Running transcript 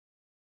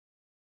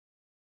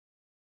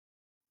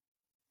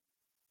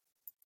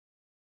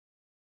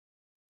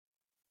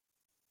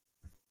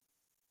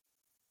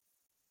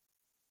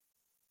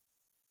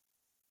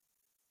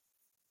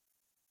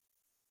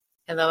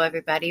Hello,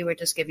 everybody. We're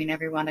just giving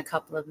everyone a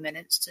couple of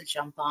minutes to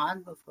jump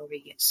on before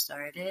we get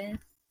started.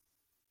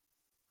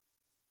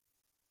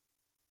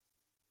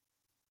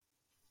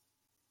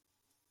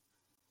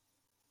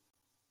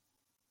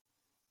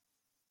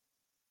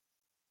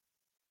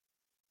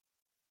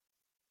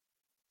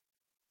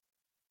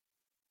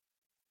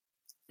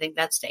 I think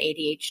that's the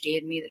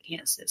ADHD in me that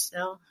can't sit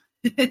still.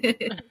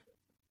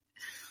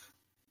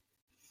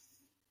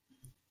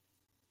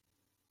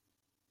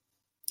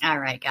 All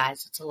right,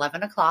 guys, it's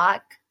 11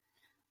 o'clock.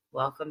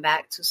 Welcome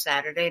back to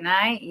Saturday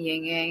Night,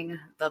 Yin Yang,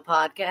 the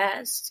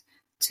podcast.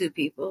 Two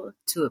people,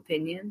 two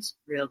opinions,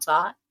 real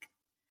talk.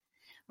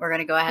 We're going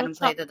to go ahead and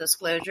play the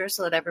disclosure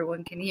so that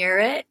everyone can hear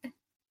it.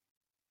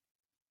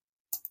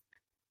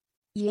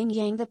 Yin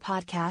Yang the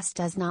podcast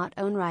does not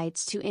own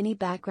rights to any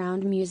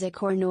background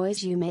music or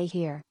noise you may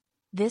hear.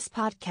 This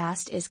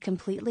podcast is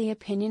completely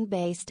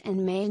opinion-based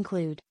and may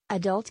include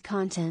adult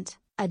content,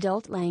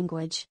 adult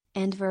language,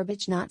 and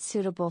verbiage not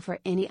suitable for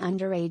any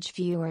underage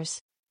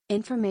viewers.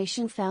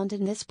 Information found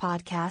in this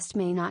podcast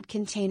may not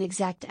contain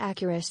exact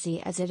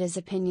accuracy as it is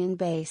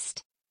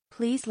opinion-based.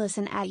 Please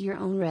listen at your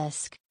own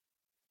risk.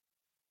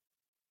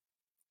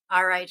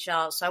 All right,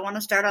 y'all. So I want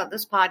to start out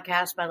this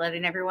podcast by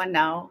letting everyone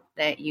know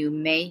that you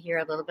may hear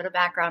a little bit of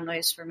background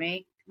noise from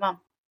me. Come on.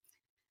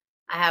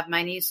 I have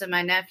my niece and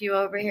my nephew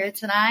over here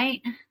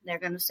tonight. They're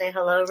going to say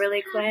hello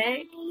really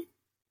quick.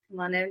 Come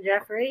on in,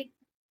 Jeffrey.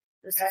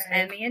 This is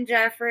Emmy and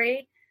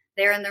Jeffrey.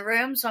 They're in the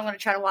room, so I'm going to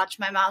try to watch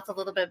my mouth a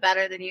little bit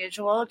better than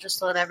usual, just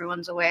so that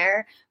everyone's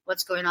aware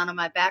what's going on in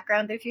my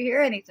background if you hear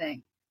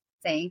anything.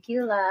 Thank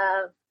you,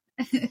 love.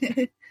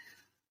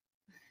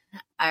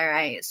 All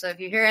right, so if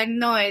you hear any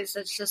noise,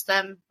 it's just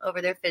them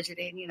over there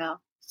fidgeting,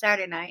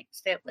 Saturday night,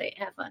 stay up late,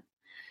 have fun.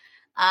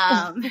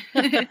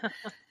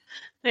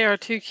 They are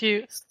too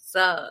cute.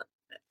 So,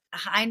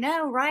 I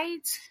know,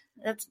 right?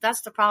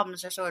 That's the problem,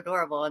 is they're so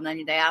adorable, and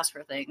then they ask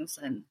for things,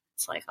 and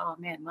it's like, oh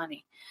man,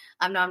 money.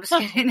 No, I'm just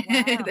kidding.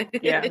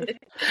 Yeah.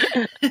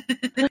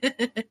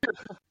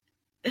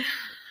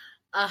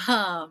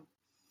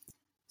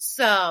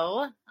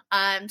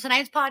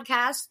 Tonight's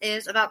podcast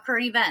is about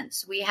current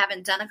events. We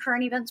haven't done a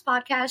current events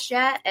podcast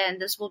yet, and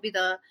this will be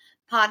the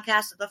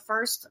podcast of the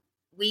first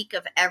week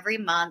of every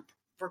month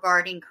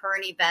regarding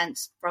current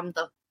events from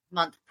the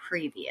month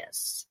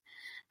previous.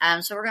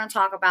 So we're going to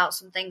talk about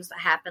some things that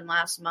happened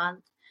last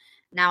month.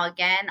 Now,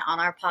 again,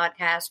 on our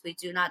podcast, we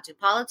do not do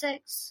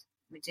politics.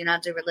 We do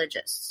not do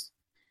religious.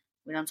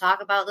 We don't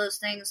talk about those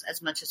things as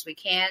much as we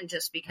can,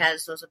 just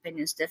because those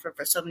opinions differ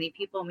for so many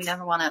people, and we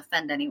never want to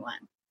offend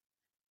anyone.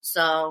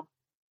 So,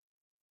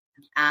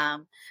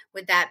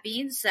 with that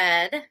being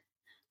said,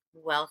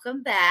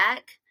 welcome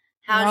back.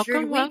 How's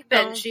your week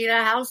been,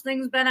 Sheeta? How's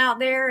things been out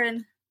there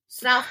in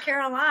South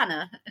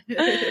Carolina?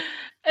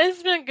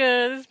 It's been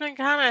good. It's been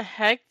kind of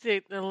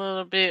hectic a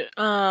little bit.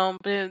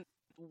 Been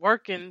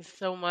working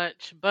so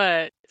much,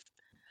 but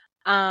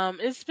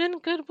it's been a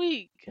good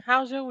week.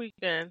 How's your week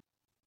been?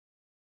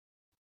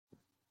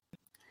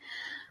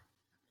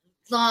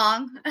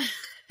 Long.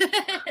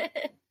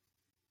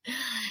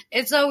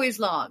 It's always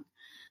long.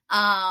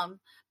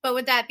 But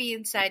with that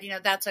being said,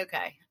 that's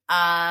okay.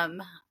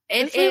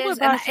 It is.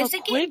 Is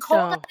it getting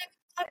cold in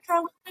South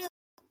Carolina?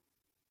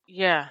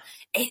 Yeah.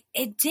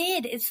 It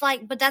did. It's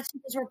like, but that's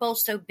because we're both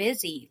so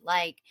busy.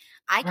 Like,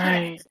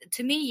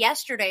 to me,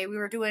 yesterday we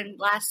were doing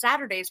last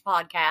Saturday's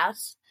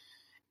podcast,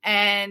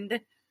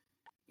 and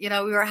we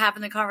were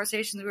having the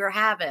conversations we were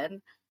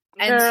having,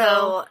 and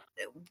so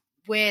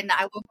when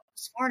I woke up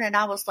this morning,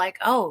 I was like,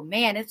 oh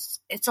man, it's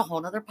a whole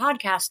nother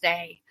podcast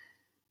day.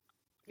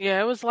 Yeah,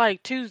 it was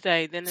like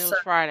Tuesday, then it was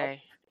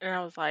Friday, and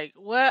I was like,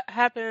 what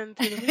happened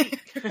to the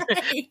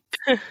week?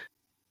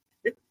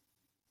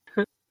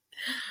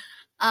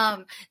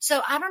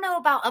 So I don't know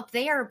about up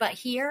there, but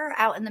here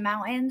out in the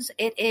mountains,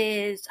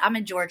 I'm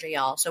in Georgia,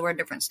 y'all. So we're in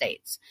different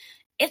states.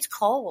 It's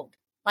cold.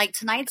 Like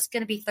tonight's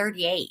going to be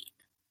 38.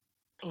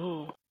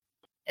 Ooh.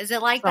 Is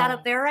it like that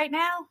up there right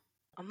now?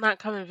 I'm not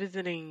coming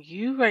visiting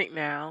you right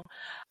now.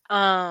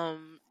 Yeah,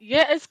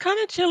 it's kind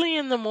of chilly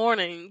in the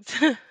mornings.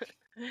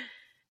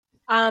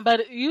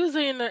 But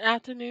usually in the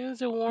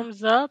afternoons it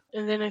warms up,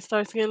 and then it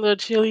starts getting a little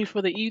chilly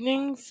for the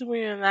evenings.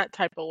 We're in that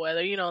type of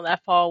weather,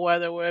 that fall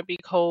weather where it be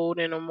cold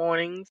in the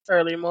mornings,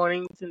 early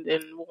mornings, and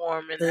then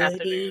warm in the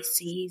afternoons. Hoodie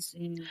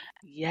season.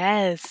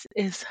 Yes,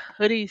 it's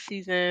hoodie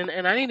season,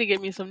 and I need to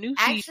get me some new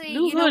hoodies. Actually,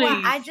 you know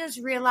what? I just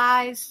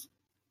realized.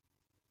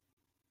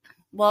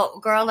 Well,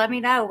 girl, let me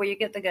know where you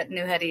get the good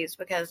new hoodies,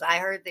 because I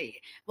heard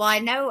I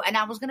know, and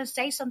I was going to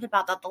say something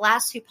about that. The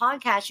last two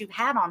podcasts you've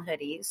had on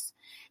hoodies.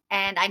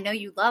 And I know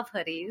you love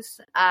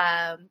hoodies,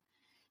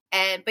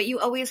 but you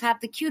always have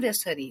the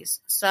cutest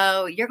hoodies.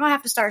 So you're going to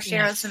have to start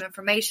sharing some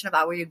information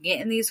about where you're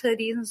getting these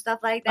hoodies and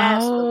stuff like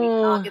that, so that we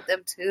can all get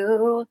them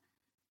too.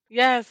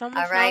 Yes. All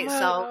right,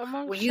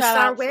 so when you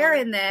start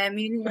wearing them,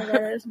 you need to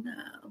let us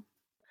know.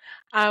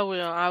 I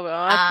will.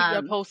 I'll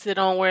keep you posted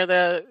on where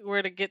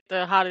to get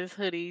the hottest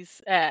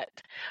hoodies at.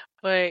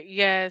 But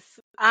yes,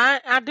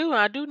 I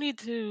do need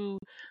to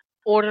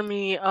order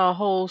me a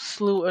whole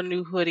slew of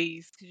new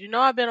hoodies. 'Cause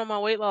I've been on my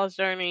weight loss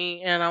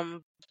journey and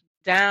I'm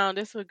down.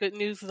 This is good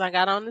news because I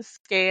got on the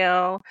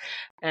scale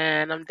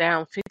and I'm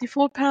down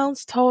 54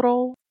 pounds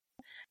total.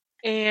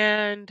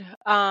 And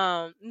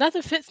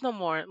nothing fits no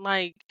more.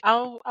 Like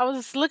I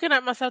was looking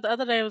at myself the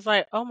other day. I was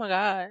like, oh my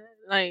god,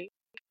 like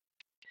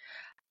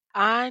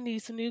I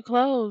need some new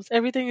clothes.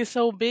 Everything is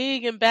so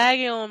big and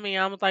baggy on me.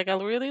 I was like, I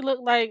really look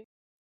like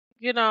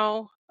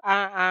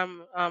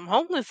I'm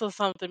homeless or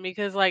something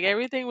because like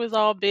everything was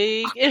all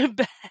big and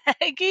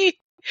baggy.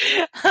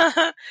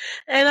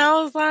 And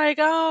I was like,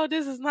 oh,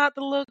 this is not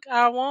the look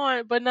I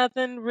want, but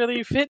nothing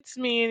really fits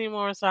me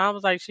anymore. So I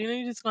was like, Sheena,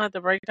 you just gonna have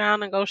to break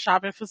down and go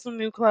shopping for some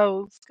new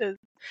clothes.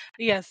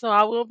 So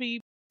I will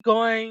be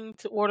going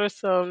to order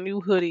some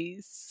new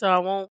hoodies so I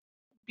won't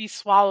be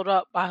swallowed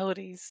up by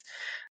hoodies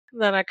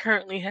that I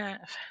currently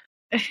have.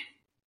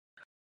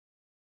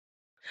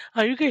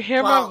 Oh, you can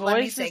hear my Well, let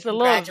me voice. say It's a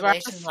little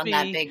congratulations on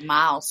that raspy. big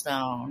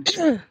milestone.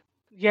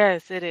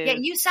 Yes, it Yeah, is.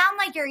 you sound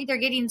like you're either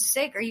getting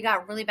sick or you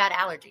got really bad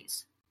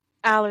allergies.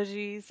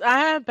 Allergies. I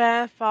have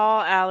bad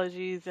fall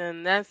allergies,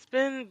 and that's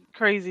been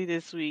crazy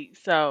this week.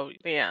 So,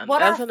 yeah,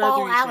 What are that's another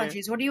fall reason.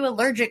 allergies? What are you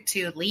allergic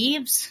to?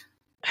 Leaves?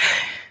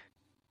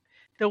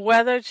 The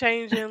weather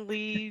changing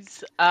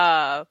leaves.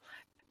 I'm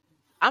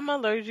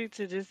allergic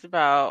to just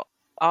about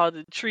all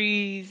the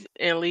trees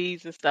and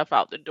leaves and stuff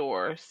out the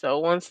door. So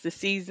once the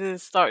season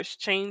starts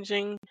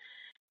changing,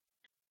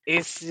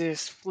 it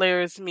just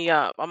flares me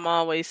up. I'm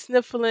always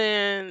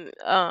sniffling,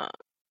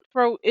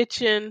 throat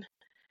itching,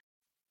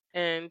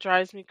 and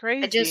drives me I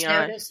crazy. just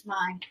noticed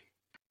mine.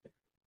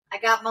 I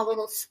got my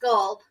little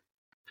skull.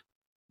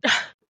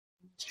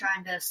 It's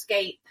trying to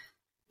escape.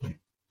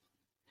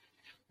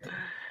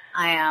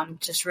 I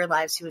just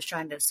realized he was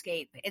trying to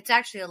escape. It's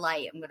actually a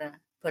light I'm gonna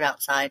put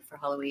outside for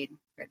Halloween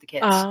for the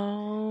kids.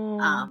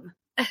 Oh.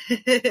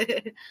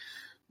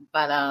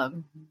 But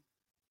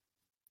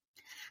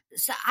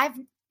so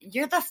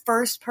you're the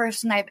first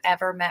person I've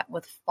ever met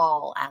with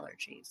fall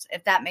allergies,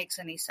 if that makes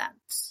any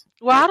sense.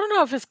 Well, I don't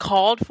know if it's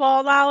called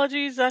fall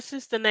allergies. That's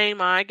just the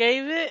name I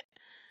gave it.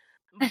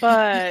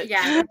 But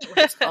Yeah, I don't know what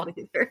it's called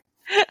either.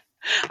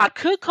 I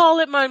could call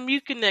it my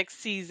Mucinex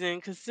season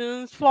because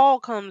soon as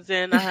fall comes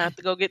in, I have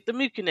to go get the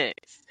Mucinex.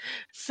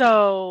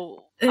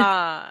 So,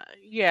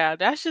 yeah,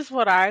 that's just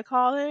what I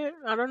call it.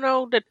 I don't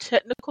know the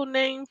technical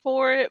name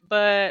for it,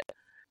 but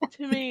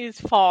to me,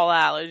 it's fall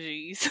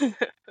allergies.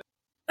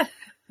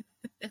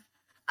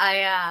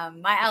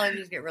 My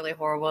allergies get really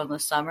horrible in the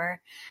summer,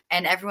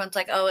 and everyone's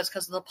like, "Oh, it's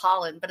because of the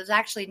pollen," but it's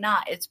actually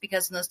not. It's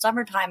because in the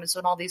summertime is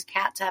when all these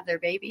cats have their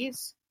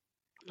babies,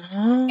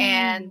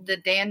 and the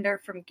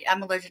dander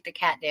I'm allergic to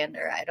cat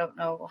dander. I don't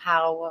know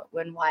how, what,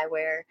 when, why,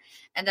 where,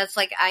 and that's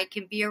like I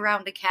can be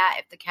around a cat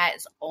if the cat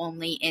is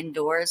only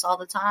indoors all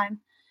the time,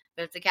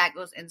 but if the cat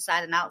goes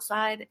inside and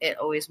outside, it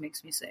always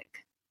makes me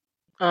sick.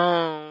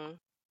 Yeah,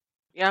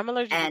 I'm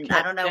allergic to And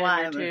cat I don't know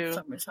why I'm in too.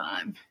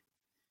 summertime.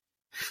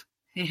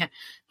 Yeah.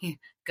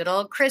 Good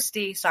old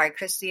Christy. Sorry,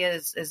 Christy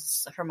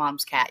is her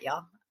mom's cat,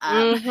 y'all.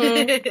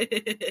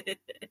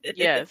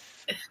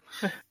 Yes.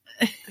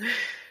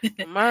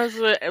 Might as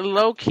well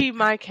low key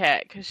my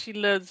cat because she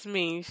loves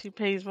me. She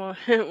pays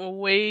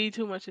way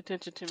too much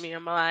attention to me.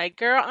 I'm like,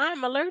 girl,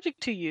 I'm allergic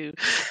to you.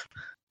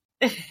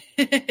 Then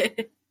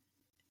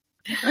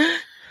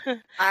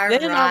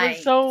I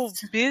was so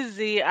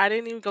busy, I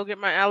didn't even go get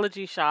my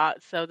allergy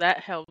shot, so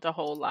that helped a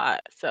whole lot.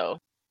 So,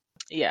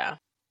 yeah,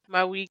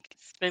 my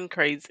week's been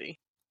crazy.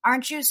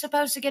 Aren't you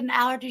supposed to get an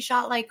allergy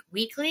shot like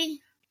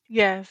weekly?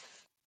 Yes.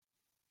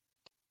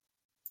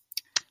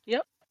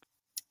 Yep.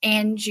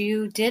 And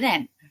you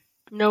didn't.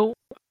 Nope.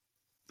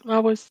 I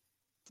was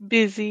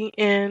busy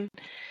and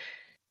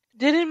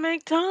didn't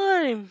make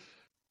time.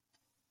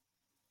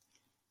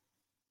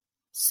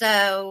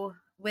 So,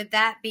 with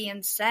that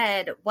being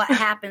said, what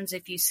happens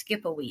if you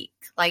skip a week?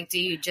 Like, do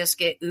you just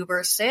get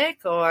uber sick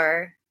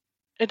or?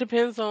 It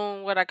depends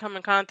on what I come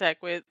in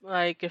contact with.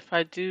 Like, if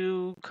I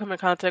do come in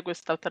contact with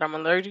stuff that I'm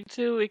allergic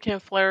to, it can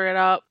flare it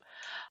up.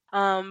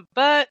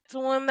 But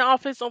when the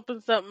office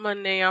opens up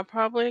Monday, I'll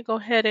probably go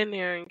head in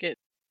there and get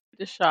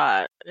the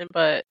shot.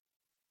 But,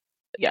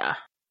 yeah.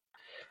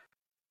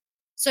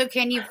 So,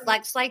 can you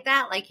flex like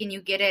that? Like, can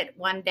you get it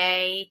one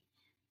day,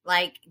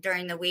 like,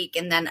 during the week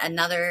and then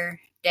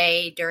another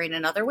day during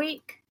another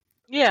week?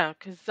 Yeah,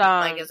 because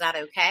like, is that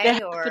okay? they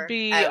have to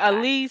be at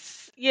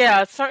least,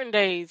 certain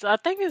days. I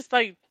think it's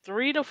like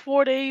 3 to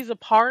 4 days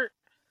apart.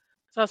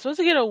 So I'm supposed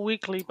to get a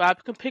weekly, but I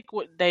can pick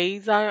what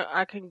days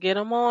I can get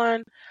them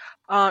on.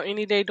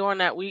 Any day during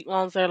that week,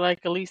 long as they're like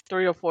at least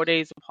 3 or 4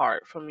 days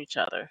apart from each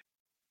other.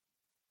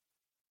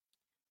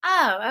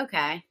 Oh,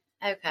 okay.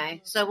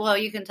 Okay. So, well,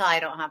 you can tell I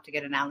don't have to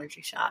get an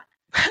allergy shot.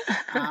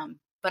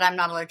 But I'm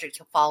not allergic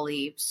to fall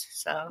leaves.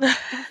 So,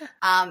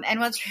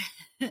 and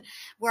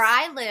where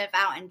I live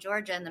out in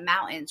Georgia in the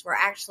mountains, we're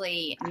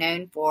actually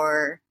known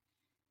for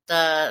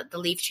the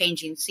leaf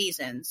changing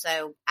season.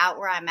 So out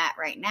where I'm at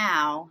right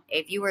now,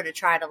 if you were to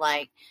try to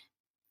like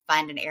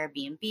find an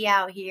Airbnb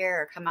out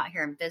here or come out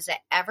here and visit,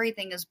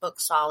 everything is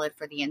booked solid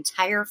for the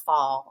entire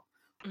fall.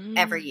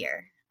 every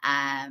year.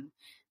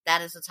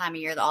 That is the time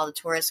of year that all the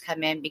tourists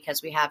come in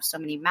because we have so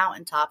many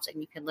mountaintops, and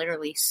you can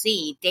literally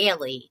see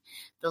daily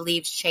the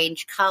leaves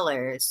change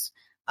colors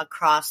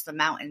across the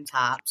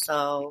mountaintop.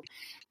 So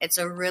it's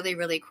a really,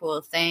 really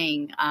cool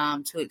thing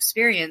to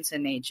experience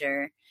in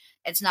nature.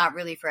 It's not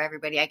really for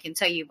everybody. I can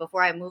tell you,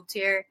 before I moved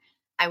here,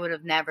 I would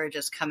have never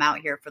just come out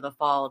here for the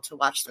fall to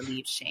watch the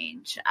leaves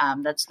change.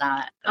 That's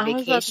not a I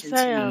was about to vacation to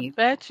say, I me.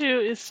 bet you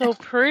it's so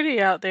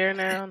pretty out there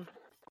now.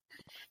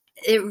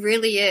 It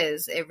really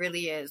is. It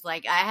really is.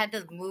 Like, I had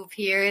to move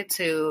here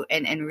to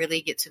and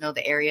really get to know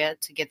the area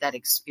to get that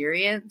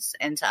experience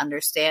and to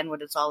understand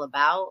what it's all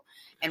about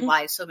and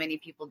why so many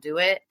people do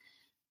it.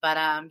 But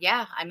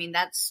yeah, I mean,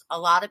 that's a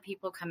lot of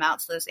people come out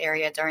to this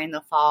area during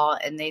the fall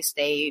and they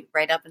stay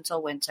right up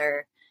until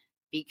winter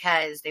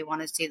because they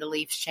want to see the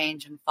leaves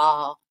change and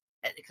fall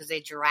because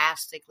they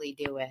drastically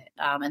do it.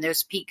 And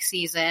there's peak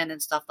season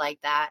and stuff like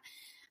that.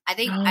 I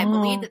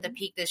believe that the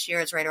peak this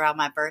year is right around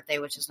my birthday,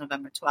 which is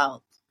November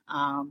 12th.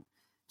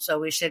 So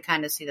we should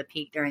kind of see the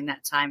peak during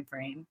that time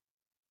frame.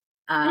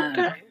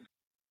 Okay.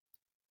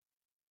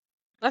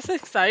 That's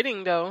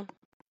exciting, though.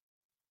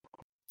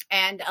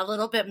 And a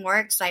little bit more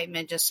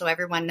excitement, just so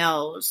everyone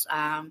knows,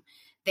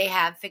 they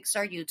have fixed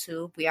our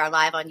YouTube. We are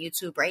live on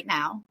YouTube right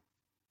now.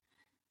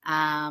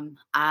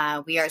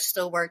 We are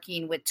still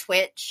working with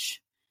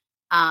Twitch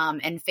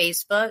and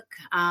Facebook.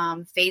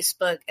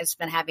 Facebook has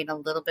been having a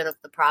little bit of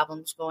the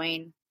problems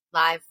going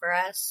live for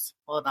us.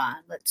 Hold on,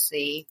 let's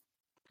see.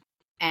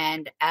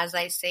 And as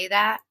I say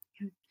that,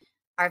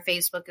 our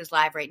Facebook is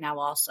live right now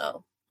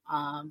also.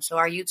 So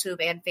our YouTube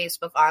and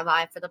Facebook are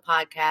live for the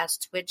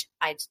podcast. Twitch,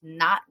 it's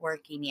not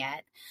working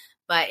yet,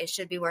 but it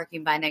should be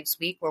working by next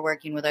week. We're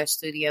working with our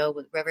studio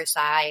with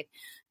Riverside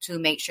to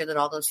make sure that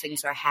all those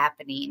things are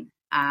happening.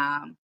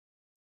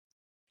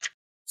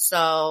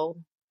 So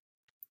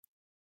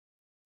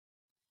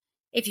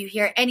if you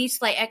hear any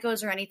slight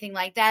echoes or anything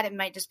like that, it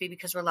might just be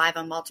because we're live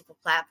on multiple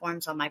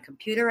platforms on my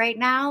computer right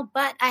now,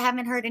 but I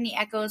haven't heard any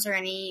echoes or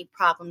any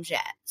problems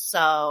yet.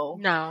 So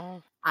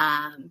No.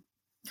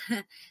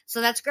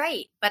 So that's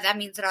great. But that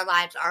means that our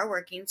lives are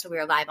working. So we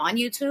are live on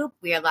YouTube,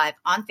 we are live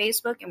on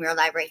Facebook, and we are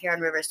live right here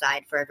on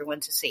Riverside for everyone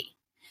to see.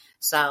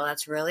 So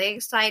that's really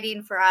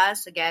exciting for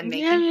us. Again,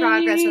 making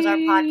progress as our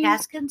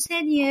podcast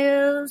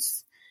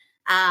continues.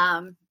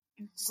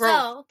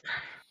 So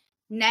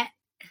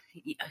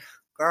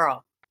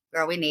girl,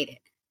 we need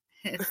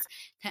it.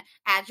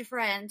 Add your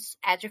friends,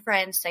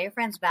 tell your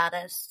friends about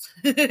us.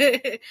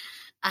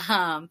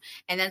 And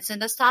then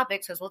send us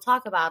topics because we'll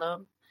talk about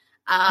them.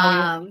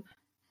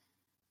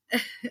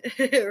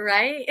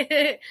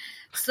 Right?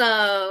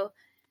 So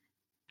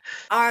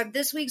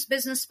this week's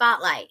business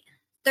spotlight,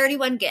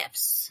 31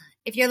 gifts.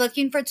 If you're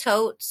looking for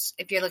totes,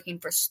 if you're looking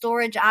for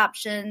storage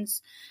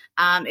options,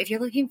 if you're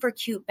looking for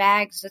cute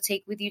bags to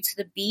take with you to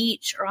the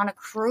beach or on a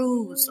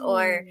cruise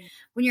or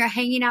when you're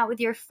hanging out with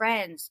your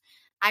friends,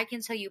 I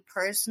can tell you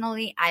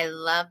personally, I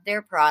love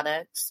their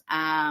products.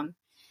 And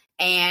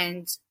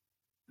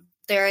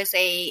there is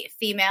a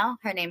female,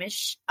 her name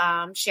is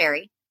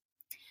Sherry.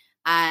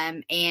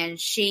 And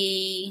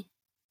she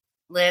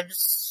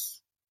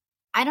lives,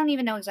 I don't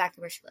even know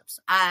exactly where she lives.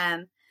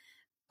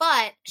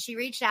 But she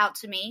reached out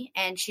to me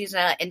and she's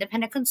an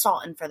independent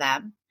consultant for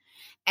them.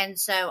 And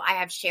so I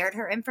have shared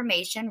her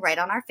information right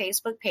on our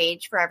Facebook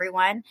page for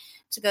everyone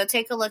to go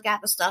take a look at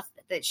the stuff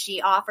that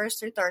she offers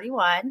through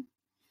 31.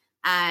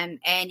 And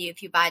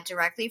if you buy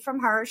directly from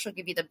her, she'll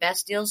give you the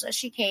best deals that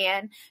she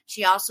can.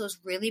 She also is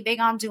really big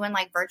on doing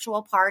like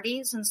virtual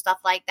parties and stuff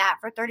like that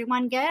for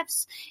 31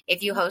 gifts.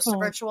 If you host a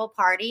virtual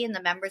party and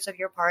the members of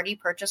your party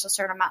purchase a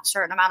certain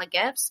amount of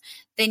gifts,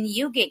 then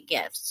you get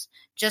gifts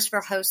just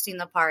for hosting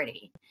the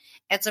party.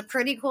 It's a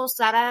pretty cool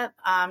setup.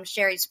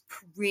 Sherry's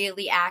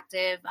really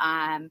active.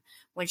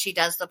 When she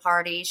does the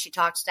party, she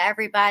talks to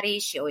everybody.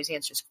 She always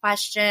answers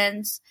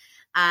questions.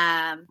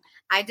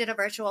 I did a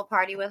virtual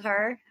party with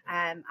her.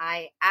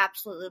 I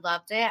absolutely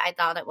loved it. I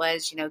thought it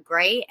was,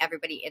 great.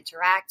 Everybody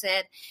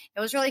interacted. It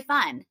was really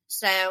fun.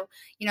 So,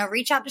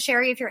 reach out to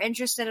Sherry if you're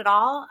interested at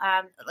all.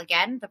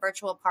 Again, the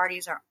virtual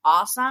parties are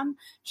awesome.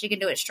 She can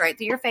do it straight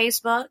through your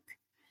Facebook.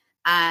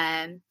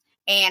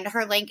 And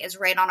her link is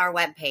right on our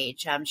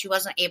webpage. She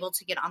wasn't able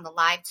to get on the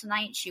live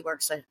tonight. She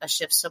works a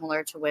shift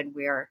similar to when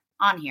we're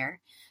on here.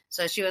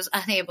 So she was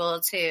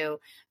unable to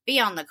be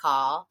on the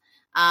call.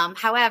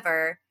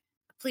 However,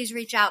 please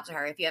reach out to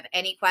her. If you have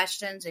any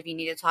questions, if you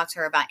need to talk to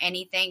her about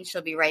anything,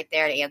 she'll be right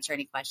there to answer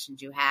any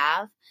questions you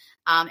have.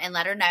 And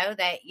let her know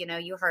that,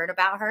 you heard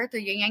about her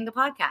through Yin Yang the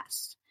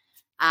podcast.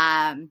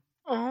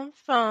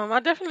 Awesome. I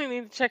definitely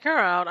need to check her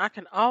out. I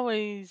can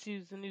always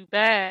use a new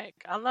bag.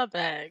 I love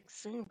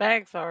bags. New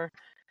bags are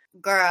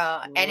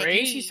girl. great. And if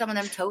you see some of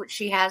them totes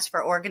she has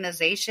for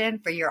organization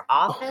for your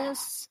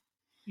office,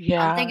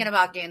 yeah, I'm thinking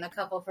about getting a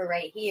couple for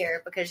right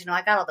here because,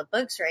 I got all the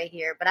books right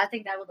here, but I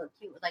think that would look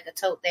cute with like a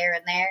tote there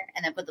and there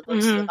and then put the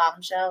books to the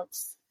bottom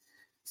shelves.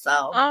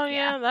 So,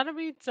 yeah, that'd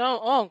be so.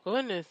 Oh,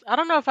 goodness. I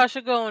don't know if I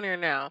should go in there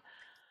now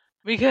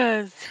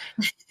because.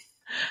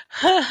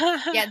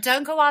 Yeah,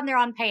 don't go on there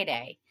on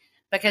payday.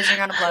 because you're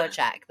gonna blow a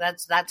check.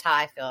 That's how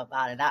I feel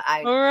about it. All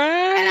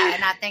right.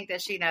 And I think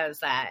that she knows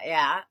that.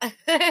 Yeah.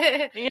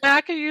 Yeah,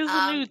 I could use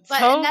a new And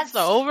tote, an that's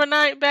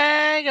overnight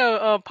bag,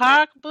 a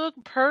pocketbook,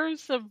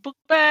 purse, a book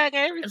bag,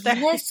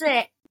 everything.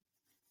 listen.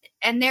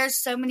 And there's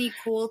so many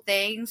cool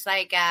things.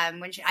 Like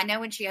when she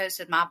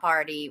hosted my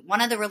party, one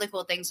of the really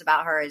cool things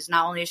about her is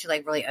not only is she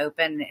like really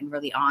open and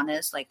really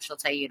honest, like she'll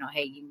tell you,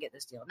 hey, you can get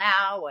this deal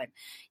now and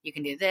you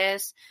can do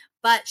this,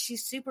 but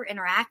she's super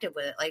interactive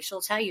with it. Like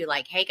she'll tell you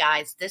like, hey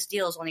guys, this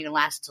deal is only gonna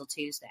last until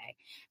Tuesday.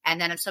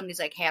 And then if somebody's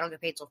like, hey, I don't get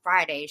paid till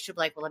Friday, she'll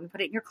be like, well, let me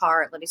put it in your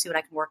cart. Let me see what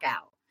I can work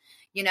out.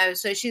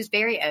 So she's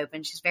very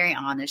open. She's very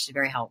honest. She's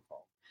very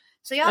helpful.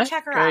 So y'all That's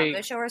check her great. out.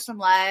 Go show her some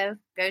love.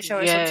 Go show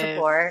her some Yes.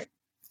 support.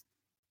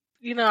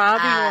 I'll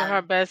be one of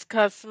her best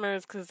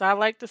customers because I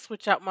like to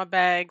switch out my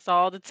bags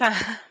all the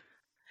time.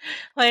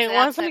 Like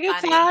once I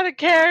get tired of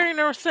carrying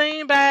the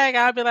same bag,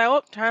 I'll be like,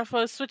 oh, time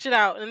for to switch it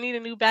out. I need a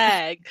new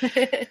bag.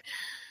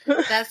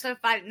 That's so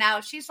funny. Now,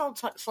 if she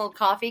sold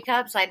coffee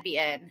cups, I'd be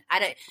in.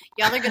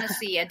 Y'all are going to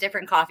see a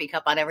different coffee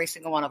cup on every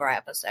single one of our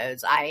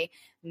episodes. I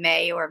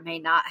may or may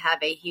not have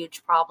a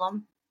huge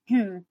problem.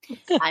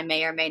 I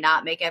may or may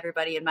not make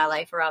everybody in my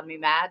life around me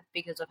mad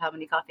because of how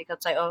many coffee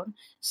cups I own.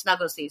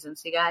 Snuggle season,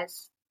 see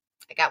guys?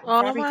 I got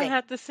one for everything. I might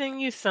have to sing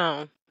you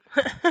some.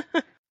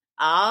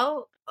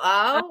 I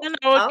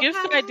know a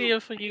gift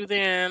idea for you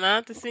then. I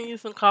have to sing you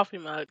some coffee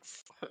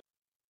mugs.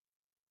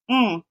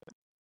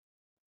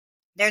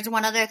 There's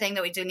one other thing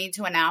that we do need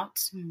to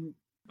announce.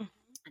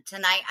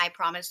 Tonight, I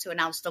promise to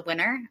announce the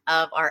winner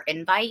of our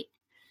invite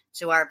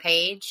to our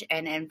page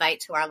and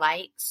invite to our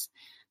likes.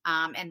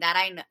 And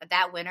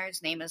that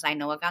winner's name is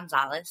Ainoa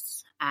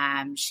Gonzalez.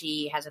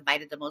 She has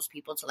invited the most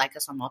people to like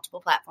us on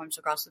multiple platforms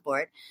across the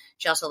board.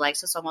 She also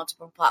likes us on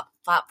multiple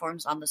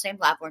platforms on the same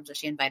platforms that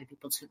she invited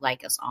people to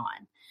like us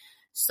on.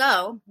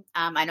 So,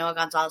 Ainoa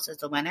Gonzalez is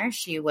the winner.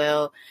 She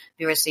will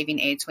be receiving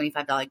a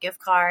 $25 gift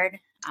card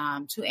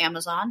to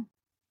Amazon.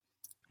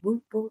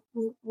 Woo, woo,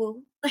 woo,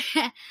 woo.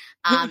 And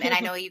I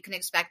know you can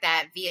expect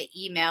that via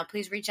email.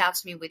 Please reach out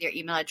to me with your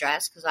email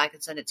address because I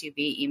can send it to you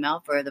via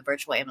email for the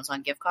virtual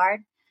Amazon gift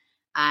card.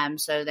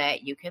 So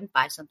that you can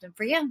buy something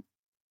for you.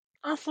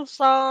 Awesome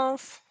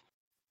sauce.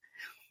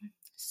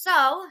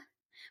 So,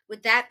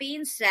 with that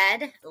being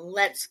said,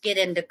 let's get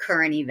into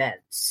current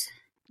events.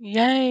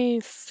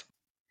 Yes.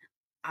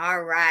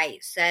 All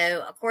right.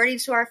 So, according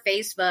to our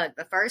Facebook,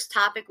 the first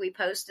topic we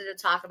posted to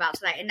talk about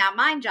tonight, and now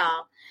mind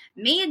y'all,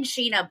 me and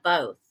Sheena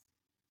both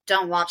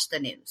don't watch the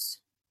news.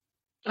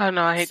 Oh,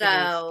 no, I hate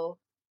the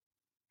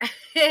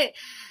news.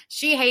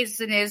 She hates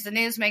the news. The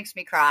news makes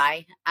me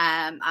cry.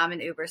 I'm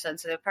an uber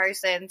sensitive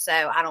person, so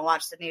I don't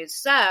watch the news.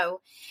 So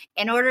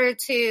in order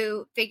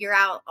to figure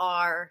out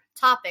our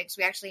topics,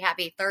 we actually have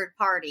a third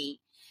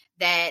party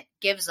that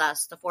gives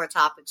us the 4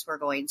 topics we're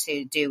going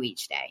to do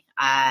each day,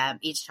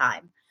 each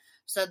time.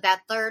 So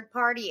that third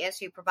party is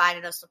who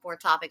provided us the 4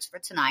 topics for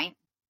tonight.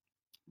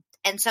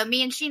 And so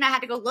me and Sheena had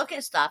to go look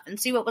at stuff and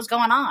see what was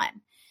going on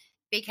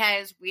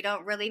because we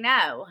don't really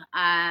know.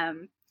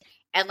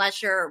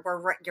 Unless you're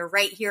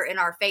right here in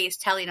our face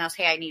telling us,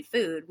 hey, I need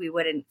food, we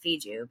wouldn't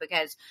feed you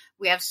because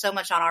we have so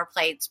much on our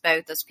plates,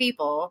 both as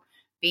people,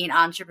 being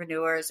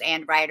entrepreneurs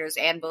and writers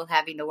and both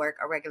having to work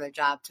a regular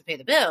job to pay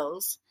the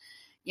bills.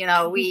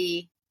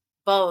 We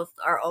both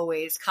are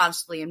always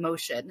constantly in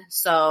motion.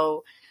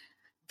 So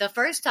the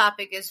first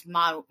topic is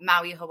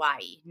Maui,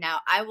 Hawaii. Now,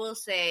 I will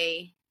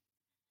say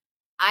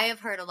I have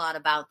heard a lot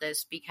about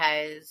this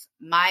because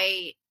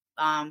my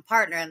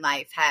partner in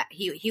life,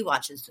 he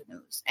watches the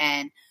news.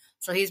 And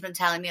so he's been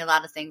telling me a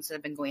lot of things that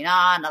have been going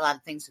on, a lot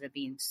of things that are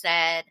being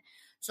said.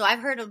 So I've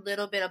heard a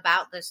little bit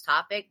about this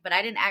topic, but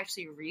I didn't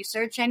actually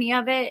research any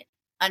of it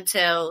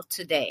until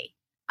today.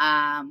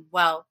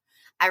 Well,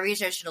 I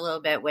researched it a little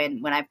bit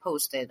when I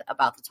posted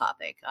about the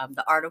topic.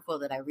 The article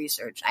that I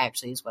researched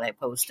actually is what I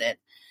posted.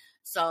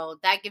 So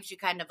that gives you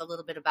kind of a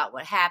little bit about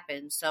what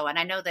happened. So, and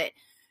I know that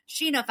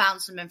Sheena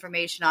found some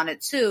information on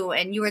it too.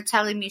 And you were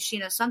telling me,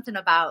 Sheena, something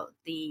about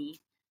the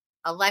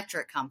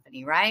electric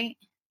company, right?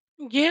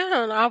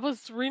 Yeah, and I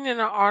was reading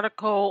an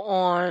article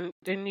on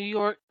the New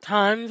York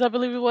Times, I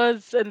believe it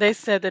was, and they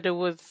said that it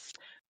was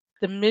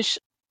the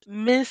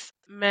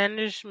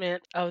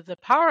mismanagement of the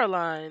power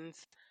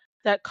lines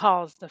that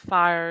caused the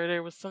fire.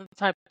 There was some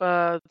type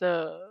of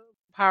the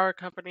power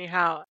company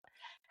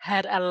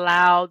had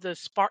allowed the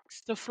sparks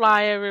to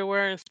fly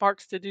everywhere and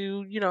sparks to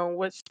do,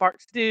 what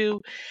sparks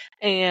do,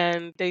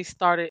 and they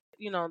started,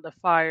 the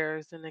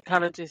fires, and they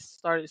kind of just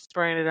started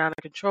spraying it out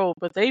of control.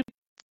 But they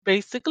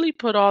basically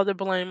put all the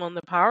blame on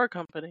the power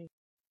company.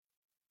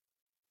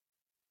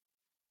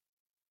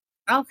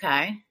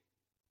 Okay.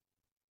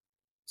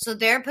 So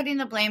they're putting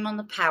the blame on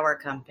the power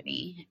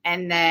company.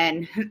 And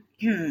then,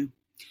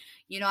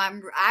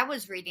 I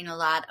was reading a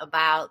lot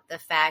about the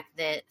fact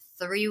that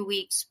 3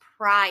 weeks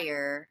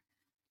prior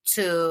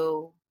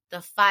to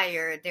the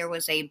fire, there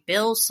was a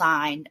bill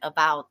signed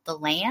about the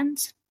land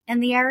in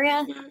the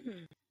area.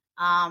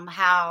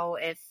 How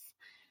if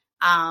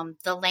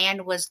the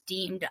land was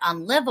deemed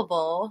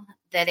unlivable,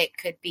 that it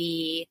could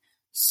be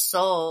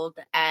sold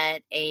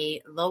at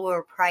a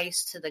lower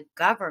price to the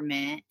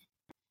government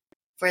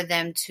for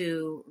them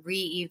to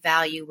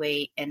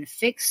reevaluate and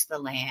fix the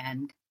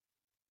land.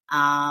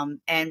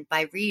 And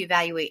by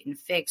reevaluate and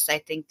fix, I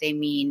think they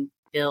mean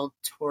build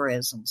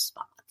tourism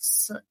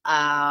spots.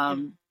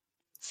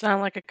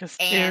 Sound like a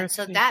conspiracy. And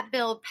so that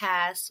bill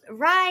passed,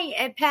 right?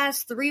 It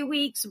passed 3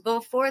 weeks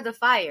before the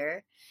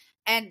fire.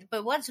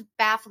 But what's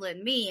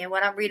baffling me and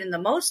what I'm reading the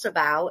most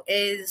about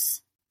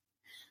is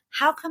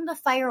how come the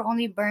fire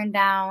only burned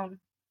down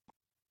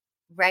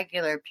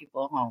regular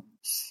people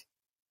homes?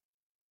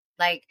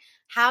 Like,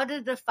 how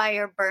did the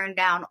fire burn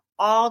down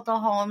all the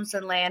homes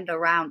and land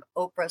around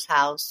Oprah's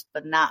house,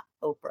 but not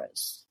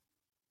Oprah's?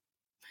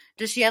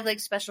 Does she have like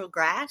special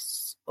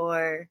grass,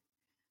 or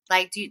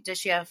like does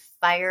she have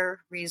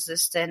fire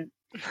resistant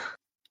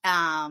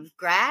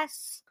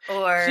grass?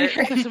 Or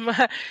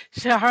her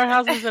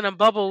house is in a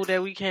bubble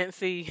that we can't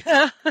see.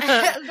 Listen,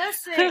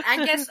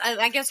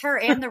 I guess her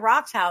and the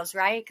Rock's house,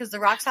 right? Because the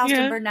Rock's house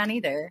didn't burn down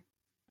either.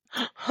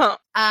 Huh.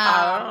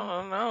 I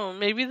don't know.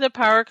 Maybe the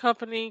power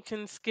company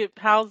can skip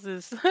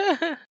houses.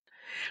 But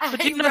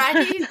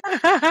right?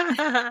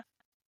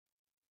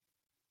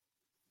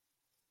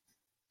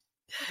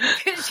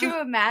 Could you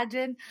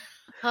imagine?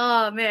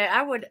 Oh man,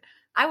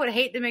 I would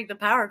hate to make the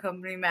power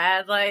company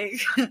mad.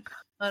 Like,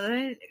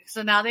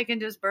 so now they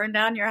can just burn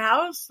down your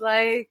house?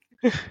 Like,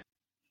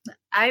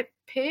 I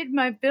paid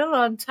my bill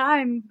on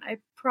time, I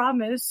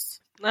promise.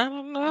 I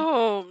don't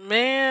know,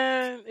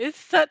 man. It's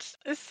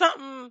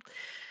something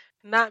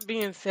not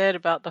being said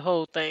about the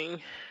whole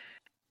thing.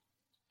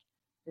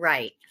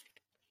 Right.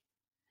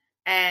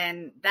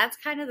 And that's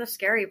kind of the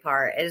scary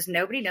part, is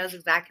nobody knows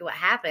exactly what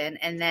happened.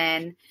 And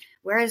then,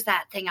 where is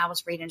that thing I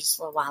was reading just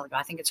a little while ago?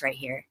 I think it's right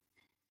here.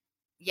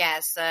 Yeah,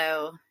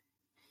 so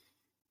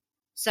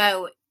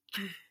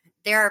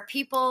there are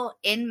people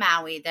in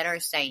Maui that are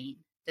saying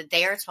that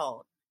they are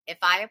told, if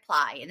I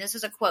apply, and this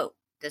is a quote,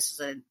 this is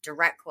a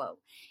direct quote,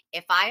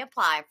 if I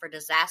apply for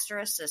disaster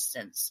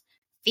assistance,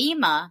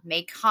 FEMA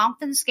may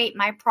confiscate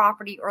my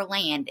property or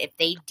land if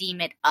they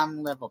deem it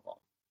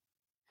unlivable.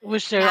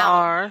 Which there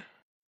are.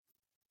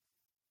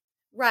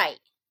 Right.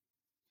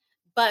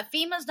 But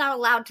FEMA's not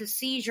allowed to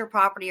seize your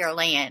property or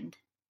land.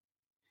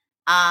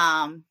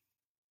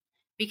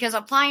 Because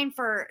applying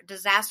for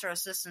disaster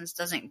assistance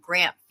doesn't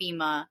grant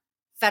FEMA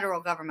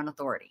federal government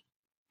authority.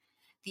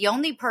 The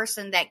only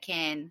person that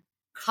can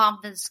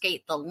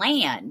confiscate the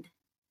land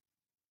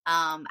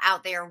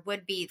out there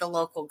would be the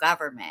local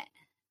government.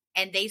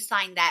 And they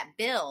signed that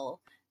bill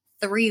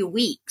 3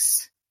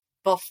 weeks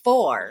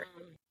before.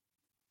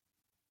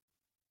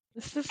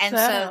 This is and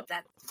sad.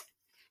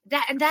 So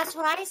that's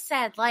what I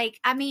said. Like,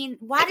 I mean,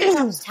 why didn't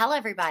I just tell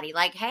everybody,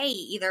 like, hey,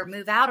 either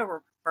move out or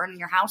we're burning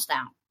your house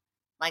down.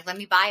 Like, let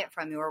me buy it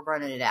from you or we're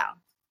burning it down.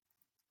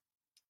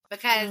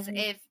 Because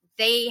if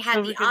they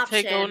had the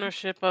option, take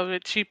ownership of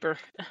it cheaper.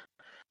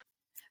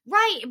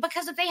 Right,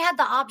 because if they had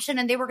the option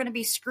and they were going to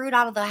be screwed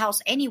out of the house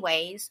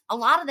anyways, a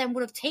lot of them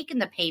would have taken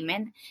the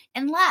payment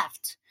and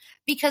left.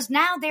 Because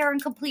now they're in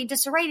complete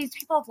disarray. These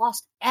people have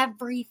lost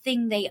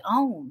everything they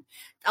own.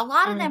 A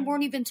lot of them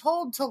weren't even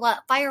told till the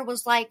fire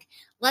was like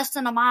less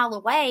than a mile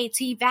away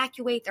to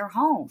evacuate their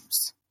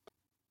homes.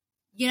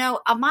 You know,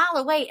 a mile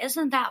away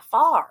isn't that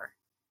far.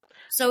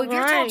 So if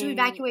you're told to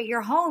evacuate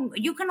your home,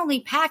 you can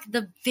only pack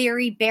the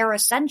very bare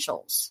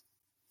essentials.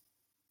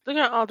 Look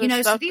at all this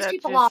stuff so these that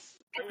people lost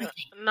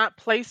everything. Not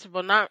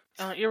placeable, not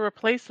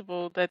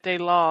irreplaceable that they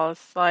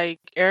lost, like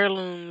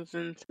heirlooms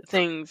and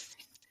things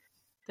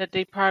that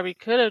they probably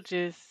could have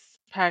just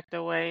packed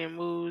away and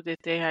moved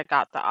if they had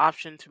got the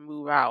option to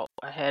move out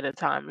ahead of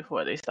time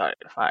before they started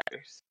the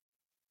fires.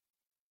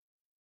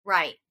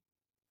 Right.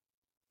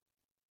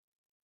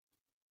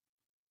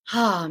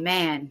 Oh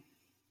man.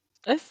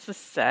 It's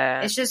just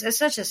sad. It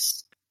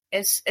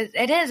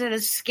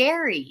is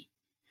scary.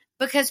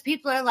 Because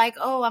people are like,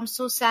 oh, I'm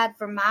so sad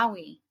for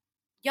Maui.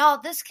 Y'all,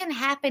 this can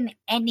happen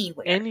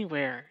anywhere.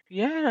 Anywhere.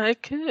 Yeah,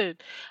 it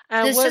could.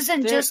 And this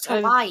isn't just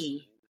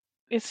Hawaii.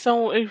 It's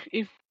so,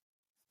 if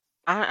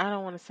I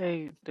don't want to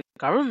say the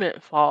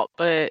government fault,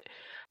 but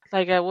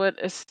like at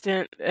what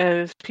extent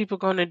is people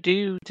going to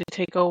do to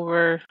take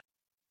over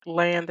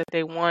land that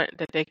they want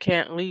that they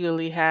can't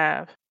legally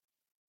have?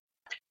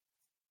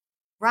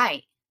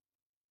 Right.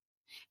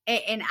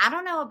 And I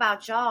don't know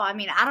about y'all. I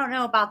mean, I don't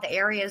know about the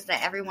areas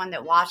that everyone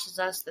that watches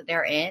us that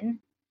they're in.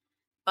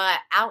 But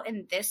out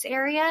in this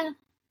area,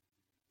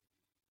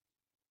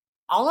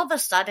 all of a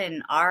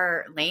sudden,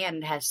 our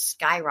land has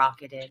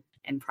skyrocketed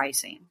in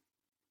pricing.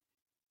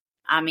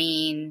 I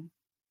mean,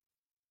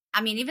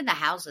 even the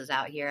houses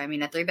out here. I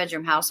mean, a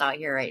 3-bedroom house out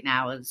here right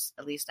now is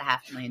at least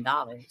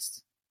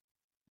 $500,000.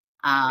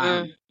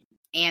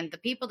 And the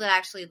people that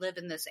actually live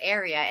in this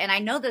area, and I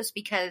know this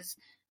because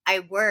I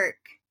work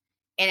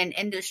in an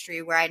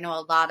industry where I know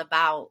a lot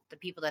about the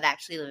people that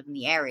actually live in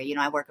the area. You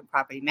know, I work in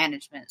property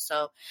management,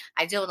 so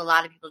I deal with a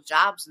lot of people's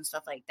jobs and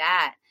stuff like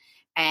that.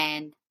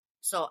 And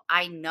so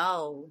I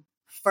know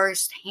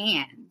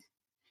firsthand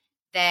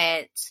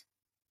that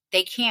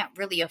they can't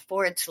really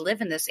afford to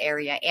live in this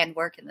area and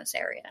work in this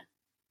area.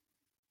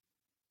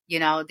 You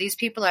know, these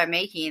people are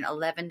making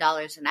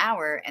 $11 an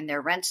hour and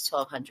their rent's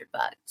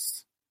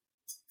 $1,200.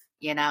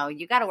 You know,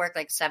 you got to work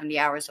like 70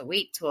 hours a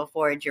week to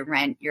afford your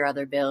rent, your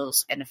other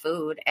bills, and the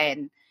food.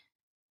 And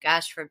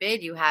gosh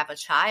forbid you have a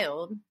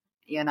child,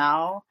 you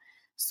know.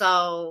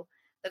 So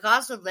the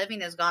cost of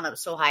living has gone up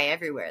so high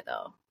everywhere,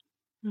 though.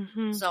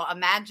 Mm-hmm. So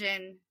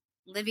imagine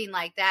living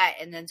like that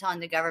and then telling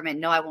the government,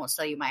 no, I won't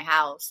sell you my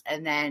house.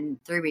 And then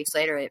 3 weeks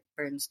later, it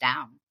burns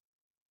down.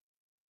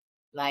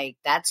 Like,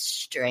 that's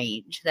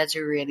strange. That's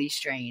really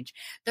strange.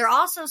 They're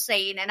also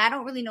saying, and I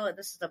don't really know what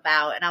this is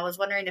about, and I was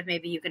wondering if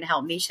maybe you can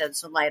help me shed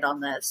some light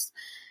on this.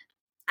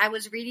 I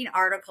was reading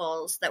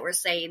articles that were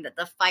saying that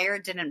the fire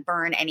didn't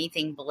burn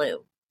anything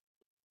blue.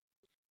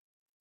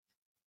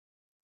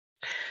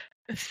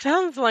 It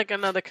sounds like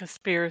another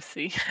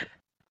conspiracy.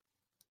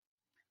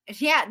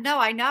 Yeah, no,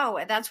 I know.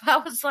 And that's why I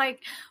was like,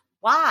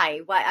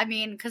 why? Why? I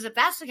mean, because if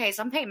that's the case,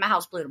 I'm painting my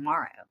house blue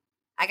tomorrow.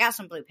 I got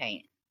some blue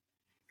paint.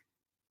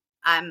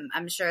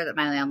 I'm sure that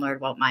my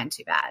landlord won't mind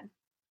too bad.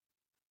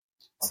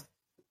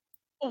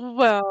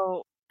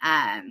 Well,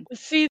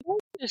 see,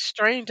 that's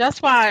strange.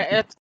 That's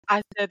why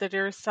I said that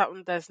there is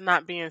something that's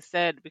not being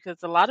said, because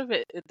a lot of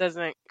it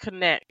doesn't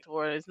connect,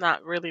 or it's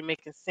not really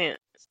making sense.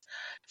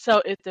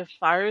 So if the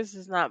fires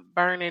is not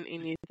burning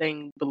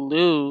anything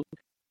blue,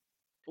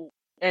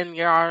 and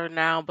you are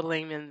now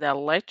blaming the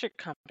electric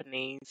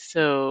company,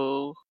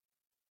 so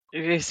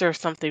is there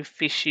something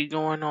fishy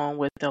going on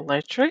with the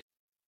electric?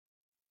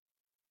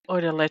 Or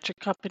the electric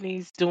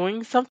companies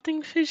doing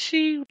something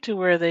fishy to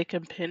where they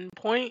can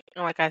pinpoint,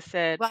 like I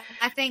said, Well,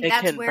 I think it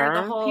that's can where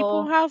the burn people's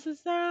whole houses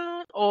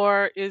down?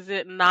 Or is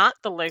it not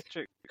the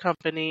electric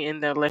company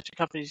and the electric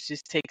company's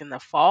just taking the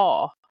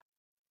fall?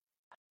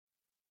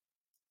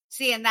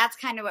 see, and that's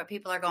kind of what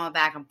people are going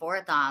back and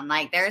forth on.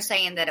 Like, they're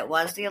saying that it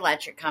was the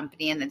electric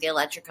company and that the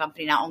electric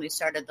company not only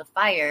started the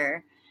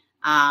fire,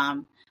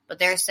 but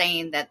they're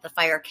saying that the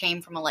fire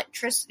came from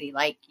electricity.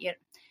 Like,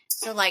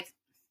 so like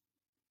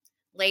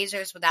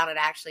lasers without it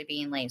actually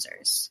being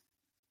lasers.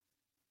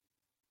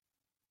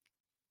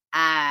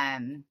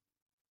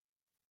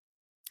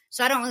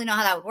 So I don't really know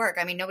how that would work.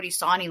 I mean, nobody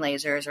saw any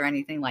lasers or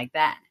anything like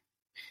that.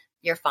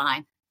 You're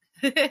fine.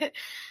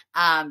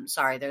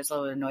 Sorry, there's a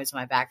little bit of noise in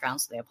my background,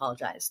 so they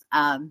apologized.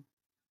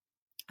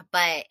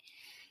 But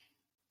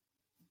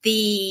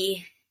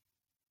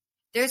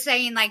they're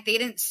saying like they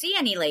didn't see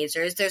any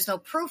lasers. There's no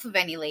proof of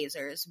any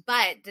lasers,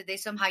 but did they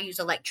somehow use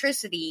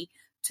electricity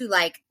to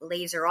like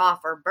laser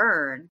off or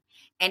burn?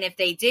 And if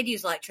they did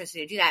use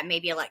electricity to do that,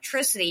 maybe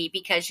electricity,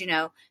 because, you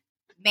know,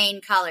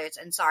 main colors.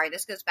 And sorry,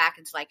 this goes back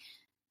into like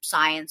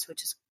science,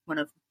 which is one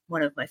of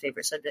my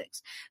favorite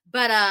subjects.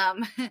 But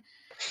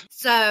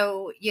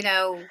so, you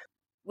know,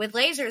 with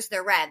lasers,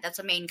 they're red. That's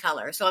a main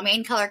color. So a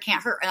main color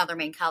can't hurt another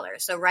main color.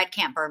 So red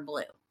can't burn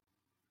blue.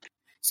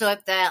 So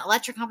if the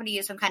electric company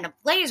used some kind of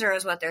laser,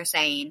 is what they're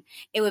saying,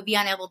 it would be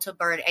unable to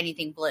burn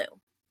anything blue.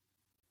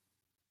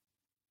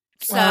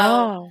 So,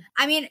 Wow.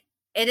 I mean,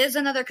 it is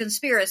another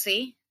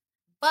conspiracy,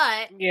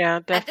 but Yeah,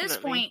 definitely. at this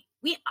point,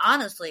 we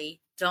honestly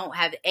don't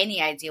have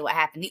any idea what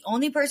happened. The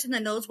only person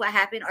that knows what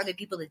happened are the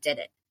people that did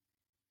it.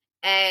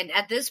 And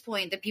at this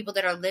point, the people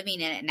that are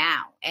living in it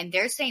now, and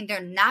they're saying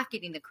they're not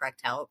getting the correct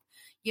help.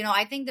 You know,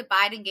 I think that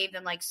Biden gave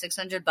them like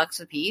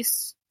 $600 a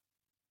piece.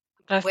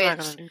 That's which not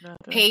going to do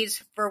nothing.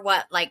 pays for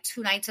what, like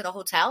 2 nights at a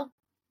hotel?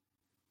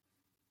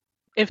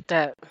 If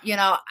that. You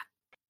know,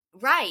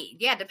 right.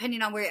 Yeah,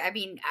 depending on where, I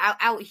mean,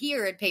 out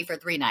here it'd pay for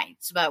 3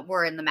 nights, but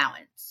we're in the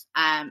mountains.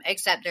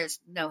 Except there's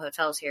no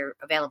hotels here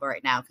available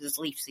right now because it's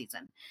leaf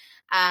season.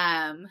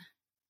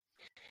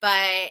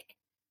 But,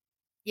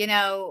 you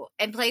know,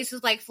 in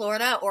places like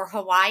Florida or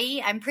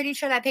Hawaii, I'm pretty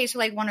sure that pays for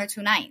like 1 or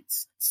 2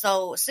 nights.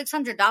 So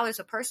 $600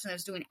 a person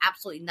is doing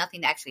absolutely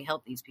nothing to actually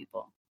help these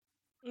people.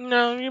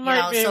 No, you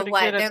might be able to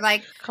get they're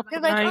like,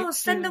 oh,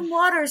 send them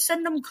water,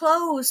 send them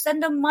clothes,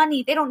 send them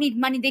money. They don't need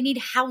money. They need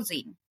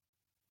housing.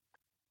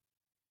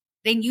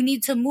 Then you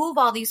need to move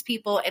all these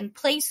people and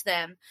place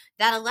them.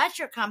 That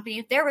electric company,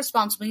 if they're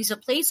responsible, needs to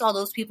place all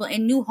those people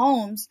in new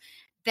homes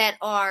that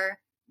are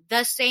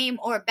the same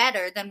or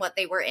better than what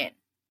they were in.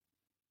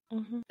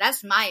 Mm-hmm.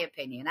 That's my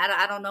opinion.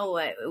 I don't know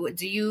what.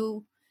 Do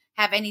you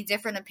have any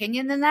different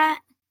opinion than that?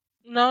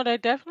 No, they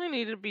definitely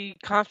need to be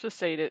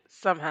compensated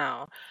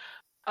somehow.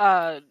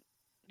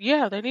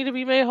 Yeah, they need to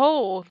be made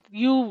whole.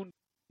 You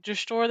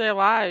destroy their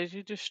lives,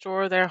 you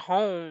destroy their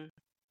home.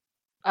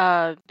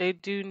 They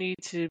do need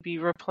to be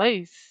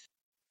replaced.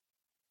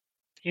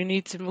 You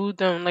need to move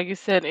them, like you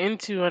said,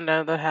 into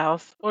another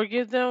house, or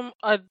give them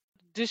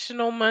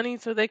additional money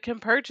so they can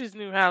purchase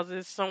new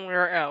houses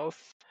somewhere else.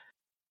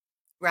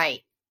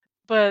 Right.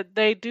 But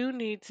they do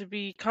need to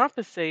be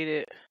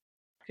compensated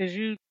because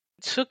you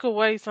took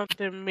away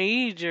something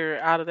major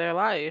out of their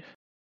life.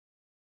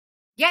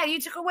 Yeah,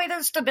 you took away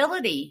their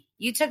stability.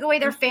 You took away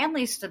their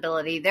family's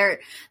stability,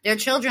 their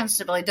children's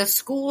stability, the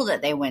school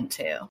that they went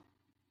to.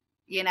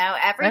 You know,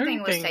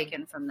 everything was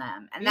taken from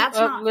them. And that's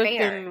not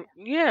fair.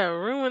 Yeah,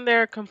 ruin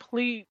their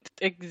complete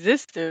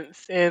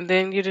existence. And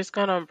then you're just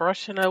going to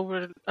brush it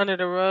over under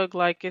the rug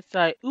like it's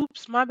like,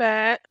 oops, my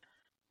bad.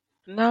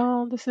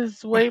 No, this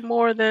is way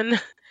more than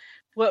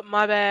what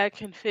my bag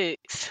can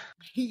fix.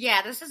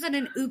 Yeah, this isn't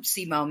an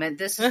oopsie moment.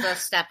 This is a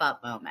step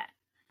up moment.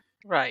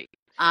 Right.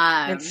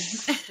 And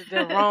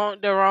Um,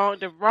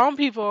 the wrong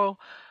people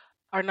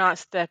are not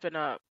stepping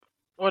up.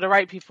 Or the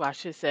right people, I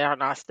should say, are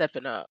not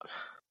stepping up.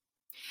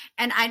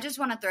 And I just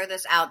want to throw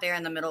this out there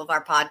in the middle of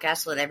our podcast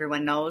so that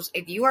everyone knows.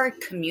 If you are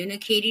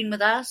communicating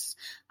with us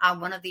on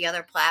one of the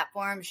other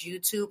platforms,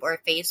 YouTube or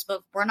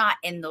Facebook, we're not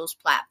in those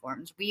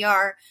platforms. We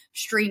are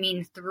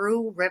streaming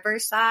through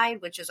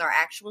Riverside, which is our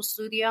actual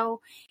studio,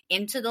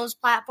 into those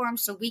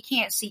platforms. So we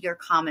can't see your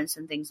comments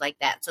and things like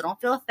that. So don't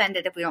feel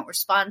offended if we don't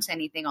respond to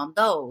anything on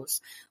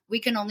those. We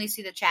can only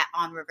see the chat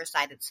on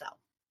Riverside itself.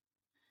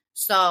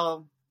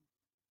 So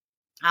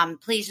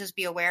please just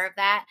be aware of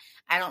that.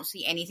 I don't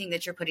see anything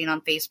that you're putting on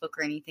Facebook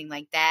or anything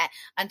like that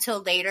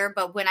until later.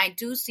 But when I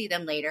do see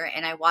them later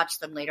and I watch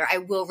them later, I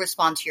will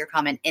respond to your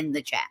comment in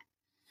the chat.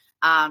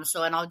 And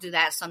I'll do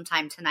that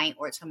sometime tonight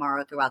or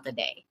tomorrow throughout the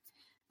day.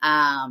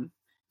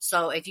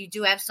 So if you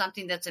do have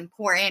something that's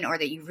important or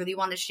that you really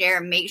want to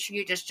share, make sure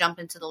you just jump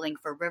into the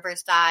link for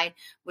Riverside,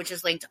 which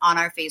is linked on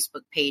our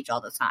Facebook page all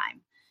the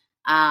time.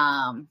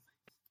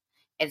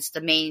 It's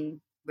the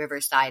main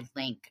Riverside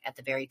link at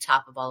the very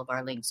top of all of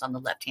our links on the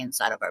left-hand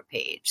side of our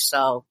page.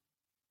 So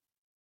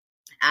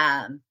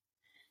I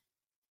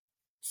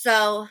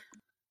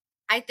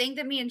think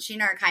that me and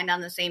Sheena are kind of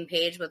on the same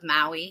page with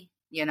Maui.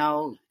 You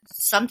know,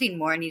 something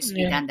more needs to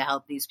be done to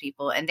help these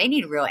people, and they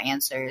need real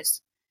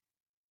answers.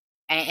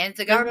 And if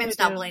the government's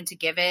not willing to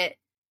give it,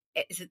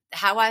 it's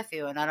how I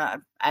feel. And I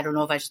don't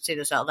know if I should say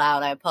this out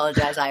loud. I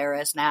apologize,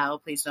 IRS now.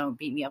 Please don't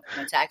beat me up for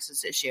my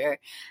taxes this year.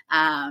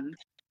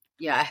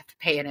 Yeah, I have to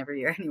pay it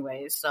every year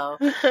anyway. So,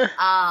 but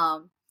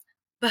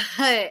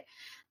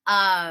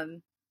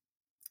I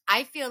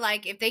feel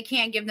like if they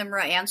can't give them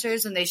real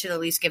answers, then they should at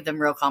least give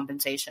them real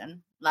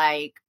compensation.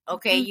 Like,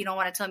 okay, you don't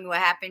want to tell me what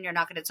happened. You're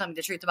not going to tell me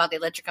the truth about the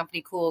electric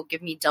company. Cool.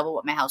 Give me double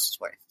what my house is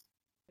worth.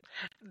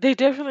 They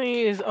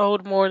definitely is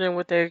owed more than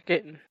what they're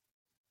getting.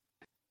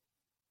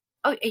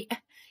 Oh,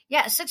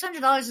 yeah.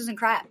 $600 isn't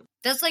crap.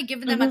 That's like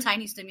giving them a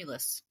tiny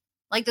stimulus.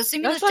 Like the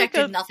stimulus check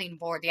did nothing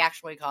for the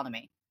actual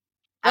economy.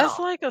 That's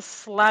like a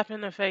slap in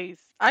the face.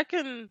 I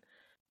can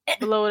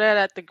blow that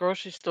at the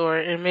grocery store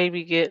and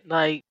maybe get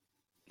like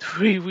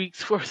 3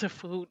 weeks worth of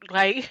food.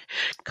 Like,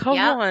 come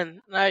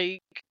on.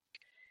 Like,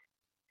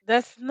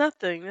 that's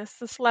nothing.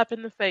 That's a slap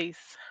in the face.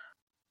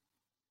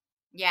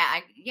 Yeah.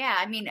 I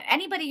mean,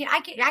 anybody, I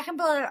can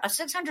blow a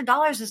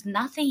 $600 is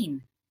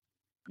nothing.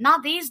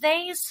 Not these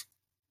days.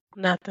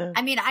 Nothing.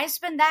 I mean, I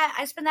spend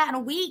that in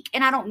a week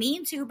and I don't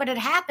mean to, but it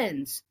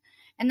happens.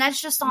 And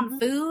that's just on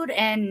food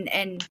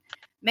and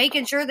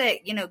making sure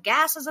that, you know,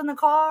 gas is in the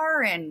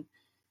car and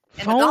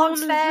the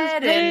dog's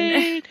fed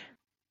and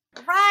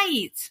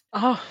right.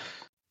 Oh,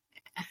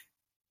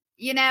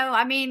 you know,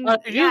 I mean,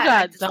 if you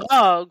got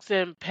dogs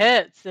and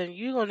pets, then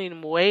you're gonna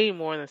need way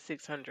more than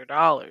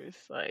 $600.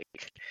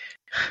 Like,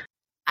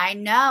 I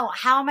know.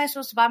 How am I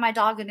supposed to buy my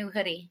dog a new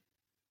hoodie?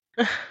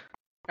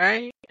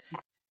 Right?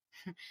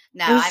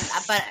 No,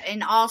 but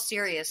in all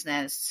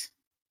seriousness,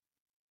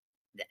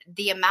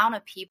 the amount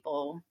of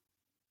people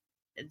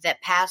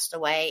that passed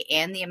away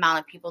and the amount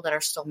of people that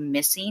are still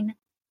missing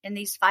in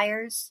these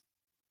fires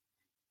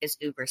is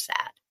uber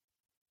sad.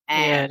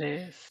 And yeah, it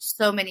is.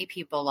 So many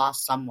people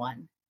lost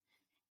someone.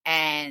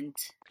 And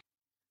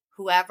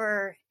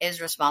whoever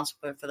is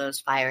responsible for those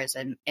fires,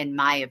 in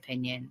my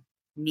opinion,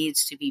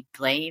 needs to be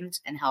blamed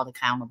and held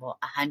accountable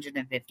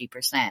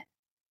 150%.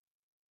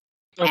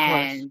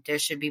 And there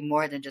should be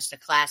more than just a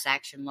class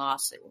action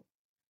lawsuit.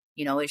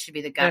 You know, it should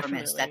be the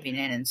government stepping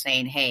in and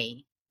saying,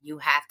 hey, you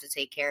have to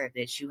take care of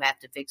this. You have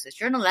to fix this.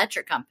 You're an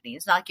electric company.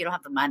 It's not like you don't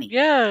have the money.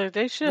 Yeah,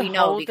 they should. We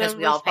know because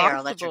we all pay our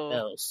electric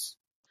bills.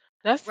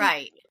 That's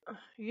right.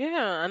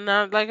 Yeah, and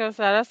like I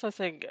said, that's what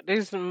I'm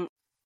saying.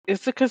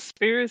 It's a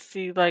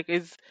conspiracy. Like,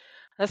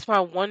 that's why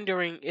I'm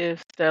wondering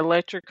if the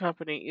electric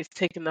company is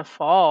taking the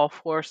fall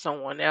for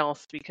someone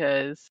else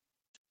because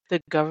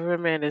the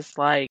government is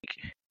like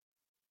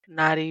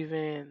not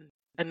even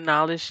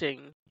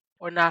acknowledging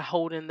or not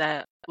holding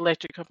that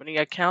electric company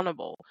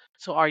accountable.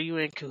 So are you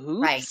in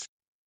cahoots? Right.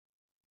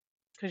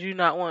 Because you're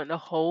not wanting to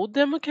hold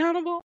them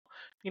accountable?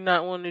 You're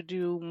not wanting to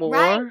do more?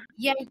 Right.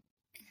 Yeah.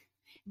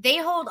 They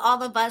hold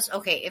all of us.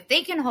 Okay, if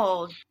they can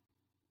hold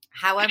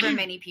however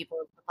many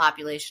people in the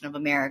population of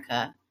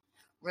America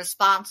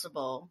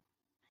responsible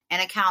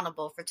and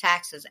accountable for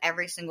taxes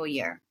every single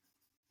year,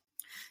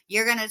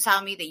 you're going to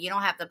tell me that you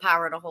don't have the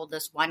power to hold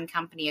this one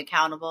company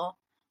accountable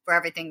for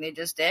everything they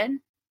just did?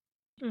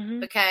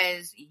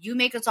 Because you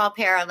make us all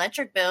pay our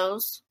electric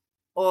bills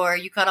or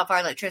you cut off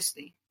our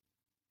electricity.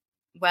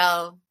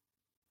 Well,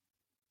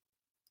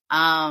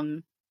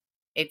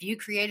 if you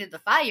created the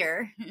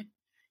fire,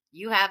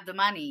 you have the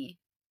money.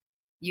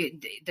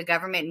 The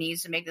government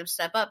needs to make them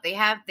step up. They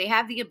have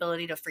the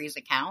ability to freeze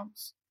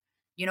accounts.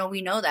 You know,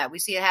 we know that. We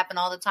see it happen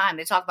all the time.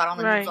 They talk about it on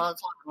the news all the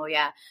time. Oh,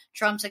 yeah,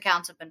 Trump's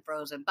accounts have been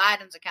frozen.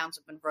 Biden's accounts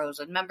have been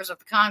frozen. Members of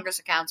the Congress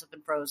accounts have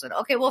been frozen.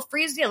 Okay, well,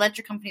 freeze the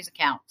electric company's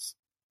accounts.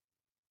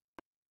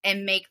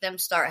 and make them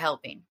start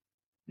helping.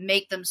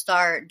 Make them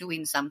start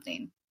doing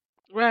something.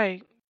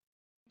 Right.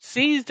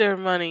 Seize their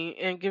money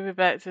and give it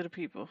back to the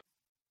people.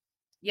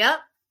 Yep,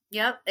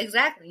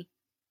 exactly.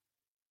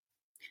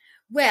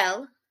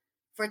 Well,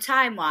 for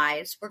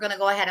time-wise, we're going to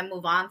go ahead and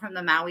move on from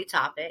the Maui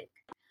topic.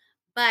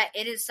 But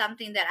it is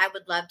something that I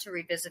would love to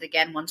revisit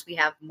again once we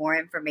have more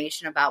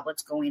information about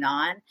what's going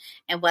on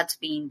and what's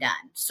being done.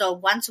 So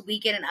once we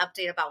get an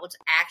update about what's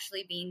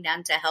actually being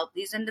done to help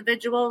these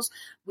individuals,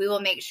 we will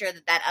make sure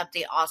that that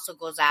update also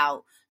goes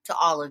out to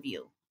all of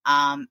you.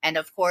 And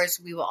of course,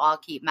 we will all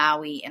keep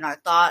Maui in our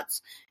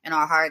thoughts, in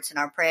our hearts, and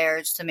our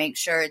prayers to make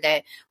sure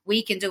that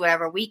we can do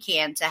whatever we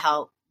can to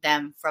help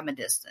them from a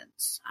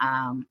distance.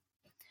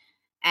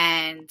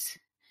 And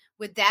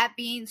with that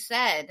being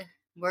said,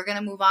 we're going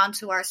to move on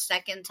to our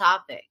second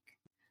topic.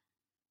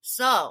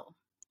 So,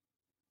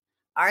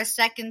 our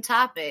second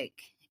topic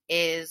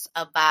is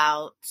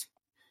about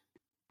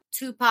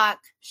Tupac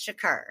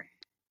Shakur.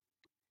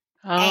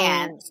 Oh,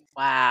 and,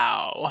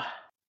 wow.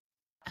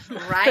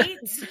 Right?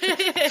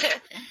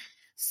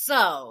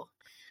 So,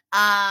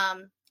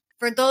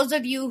 for those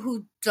of you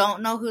who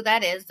don't know who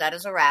that is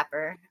a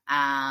rapper.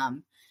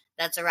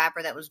 That's a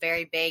rapper that was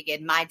very big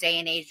in my day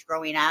and age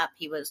growing up.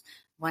 He was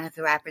one of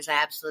the rappers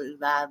I absolutely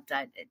loved.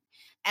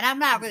 And I'm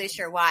not really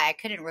sure why. I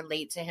couldn't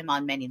relate to him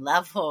on many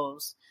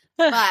levels,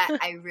 but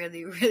I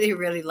really, really,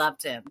 really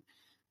loved him.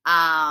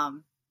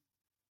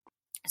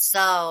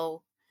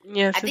 So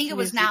yes, I think it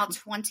was now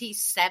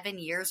 27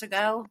 years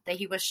ago that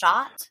he was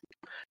shot.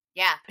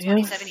 Yeah,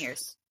 27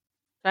 years.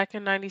 Back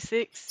in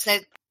 96? So,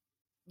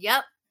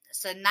 yep.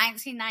 So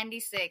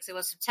 1996. It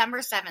was September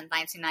 7th,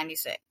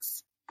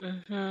 1996.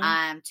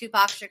 Mm-hmm.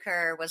 Tupac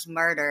Shakur was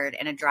murdered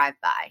in a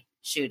drive-by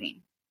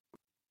shooting.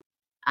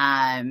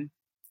 And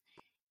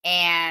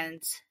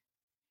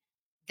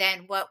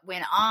then what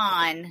went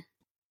on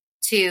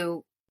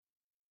to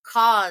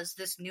cause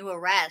this new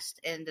arrest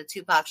in the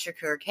Tupac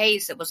Shakur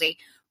case, it was a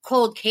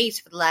cold case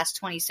for the last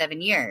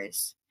 27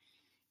 years,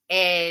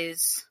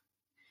 is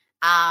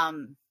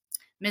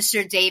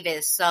Mr.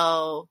 Davis.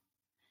 So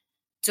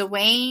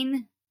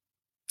Dwayne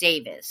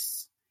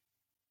Davis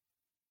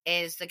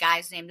is the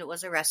guy's name that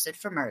was arrested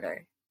for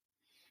murder.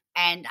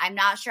 And I'm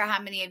not sure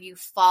how many of you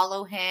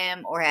follow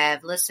him or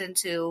have listened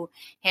to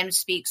him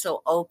speak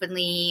so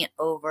openly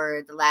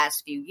over the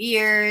last few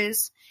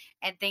years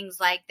and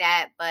things like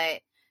that. But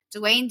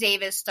Dwayne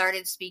Davis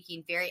started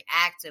speaking very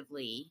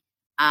actively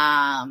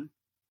in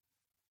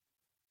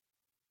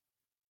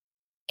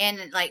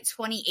like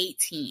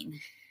 2018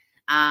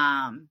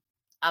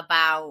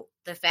 about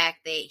the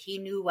fact that he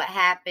knew what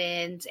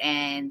happened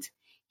and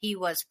he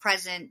was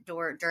present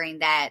during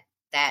that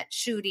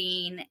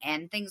shooting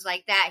and things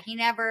like that. He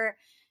never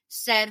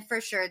said for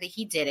sure that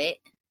he did it.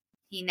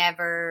 He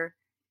never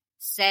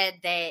said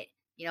that,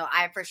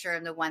 I for sure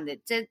am the one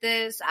that did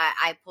this.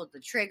 I pulled the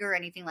trigger or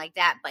anything like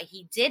that. But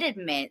he did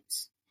admit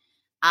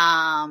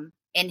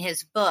in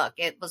his book,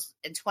 it was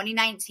in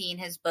 2019,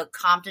 his book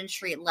Compton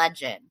Street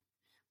Legend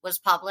was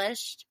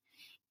published.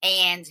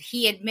 And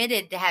he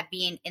admitted to have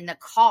been in the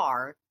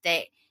car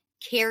that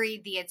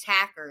carried the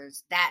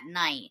attackers that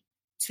night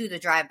to the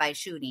drive-by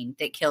shooting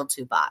that killed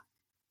Tupac.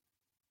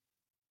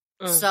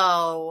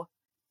 So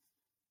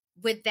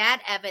with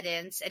that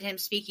evidence and him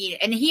speaking,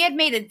 and he had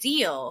made a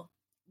deal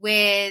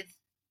with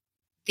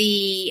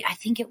I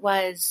think it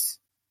was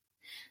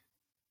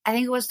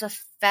the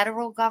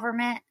federal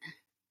government.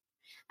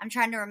 I'm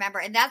trying to remember.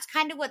 And that's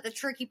kind of what the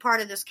tricky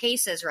part of this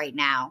case is right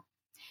now,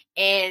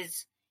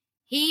 is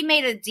he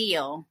made a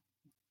deal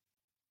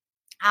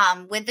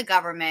with the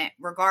government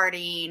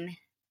regarding,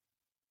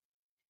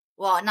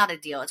 well, not a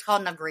deal. It's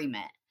called an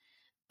agreement,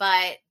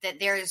 but that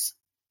there's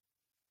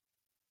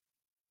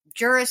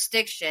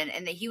jurisdiction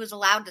and that he was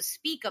allowed to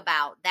speak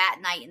about that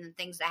night and the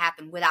things that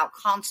happened without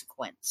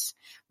consequence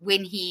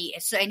and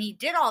he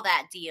did all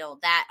that deal,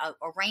 that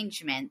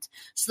arrangement,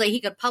 so that he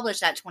could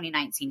publish that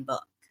 2019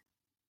 book.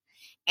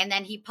 And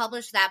then he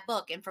published that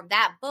book, and from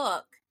that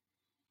book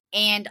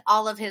and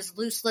all of his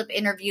loose lip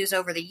interviews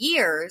over the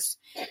years,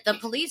 the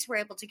police were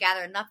able to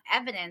gather enough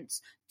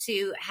evidence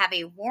to have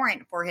a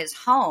warrant for his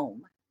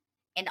home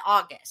in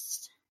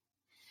August.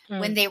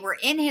 When they were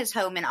in his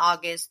home in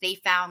August, they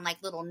found like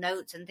little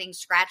notes and things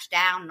scratched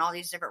down and all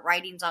these different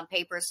writings on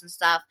papers and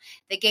stuff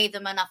that gave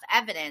them enough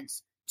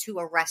evidence to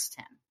arrest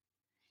him.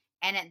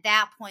 And at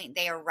that point,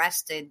 they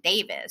arrested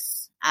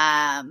Davis.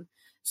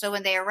 So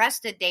when they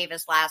arrested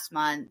Davis last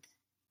month,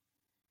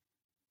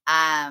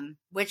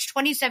 which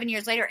 27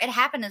 years later, it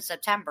happened in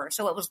September.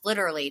 So it was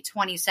literally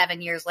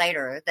 27 years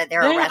later that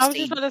they're arresting. I was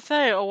just about to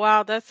say, oh,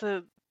 wow, that's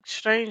a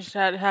strange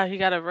how he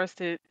got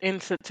arrested in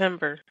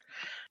September.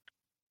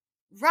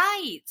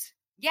 Right.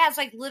 Yeah, it's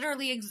like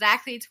literally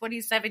exactly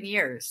 27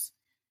 years.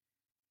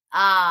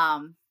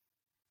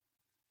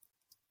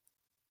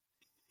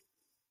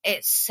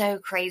 It's so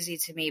crazy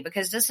to me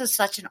because this is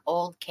such an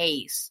old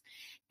case.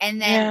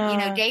 And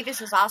then,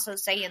 Davis is also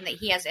saying that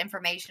he has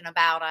information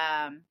about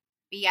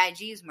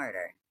B.I.G.'s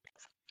murder.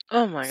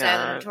 Oh my God.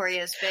 So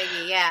Notorious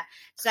Biggie, yeah.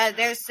 So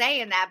they're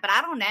saying that, but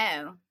I don't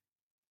know.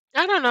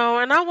 I don't know,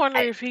 and I wonder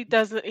I, if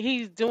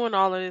he's doing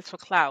all of this for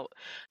clout,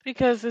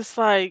 because it's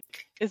like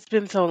it's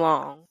been so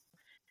long.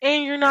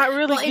 And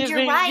well, and you're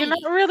you're right.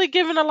 not really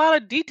giving a lot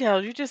of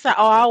details. You just say,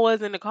 "Oh, I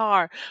was in the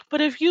car."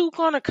 But if you're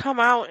gonna come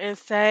out and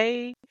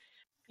say,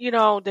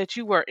 that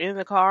you were in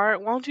the car,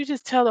 why don't you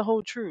just tell the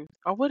whole truth?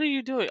 Or what are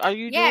you doing? Are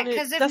you Yeah, doing it?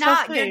 because if That's what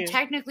not, I'm you're saying.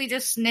 technically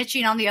just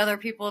snitching on the other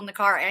people in the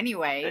car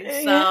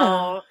anyway.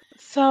 Yeah. So,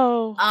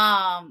 So,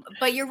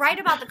 but you're right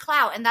about the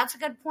clout, and that's a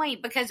good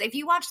point, because if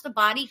you watch the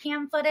body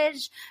cam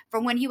footage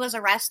from when he was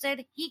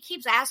arrested, he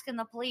keeps asking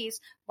the police,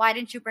 "Why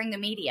didn't you bring the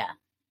media?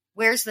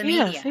 Where's the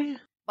yeah, media? see,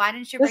 Why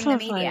didn't you that's bring what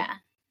the I was like.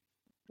 media?"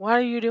 Why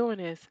are you doing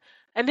this?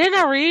 And then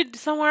I read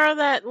somewhere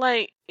that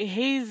like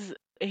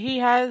he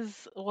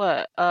has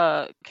what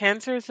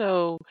cancer,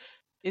 so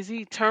is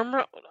he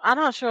terminal? I'm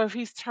not sure if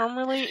he's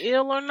terminally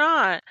ill or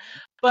not,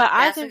 but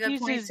I That's a think good he's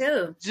point just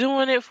too.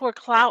 doing it for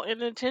clout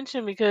and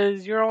attention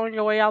because you're on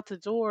your way out the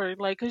door,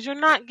 like because you're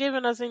not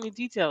giving us any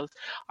details.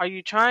 Are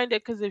you trying to?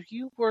 Because if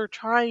you were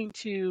trying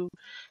to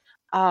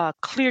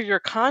clear your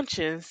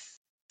conscience,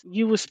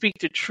 you would speak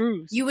the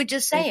truth You would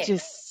just and say it.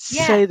 just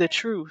Yeah. say the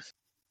truth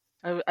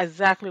of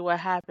exactly what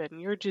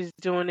happened. You're just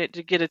doing it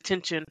to get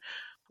attention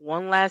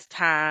one last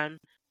time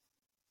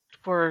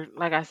for,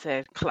 like I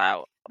said,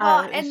 clout.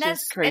 Well, It's and just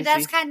that's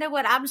crazy. kind of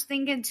what I was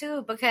thinking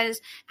too,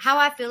 because how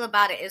I feel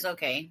about it is,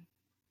 okay,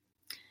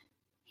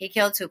 he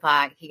killed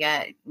Tupac. He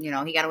got,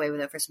 he got away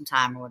with it for some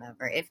time or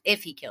whatever.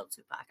 If he killed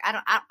Tupac,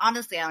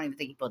 honestly, I don't even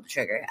think he pulled the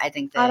trigger. I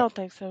don't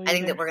think so I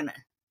think that either. we're gonna.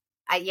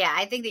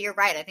 I think that you're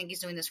right. I think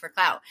he's doing this for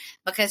clout,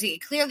 because he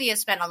clearly has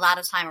spent a lot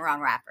of time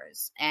around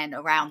rappers and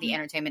around the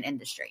entertainment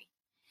industry,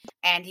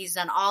 and he's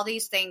done all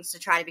these things to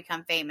try to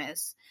become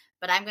famous.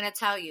 But I'm gonna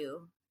tell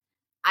you,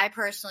 I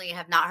personally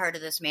have not heard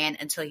of this man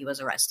until he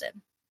was arrested.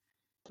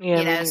 Yeah,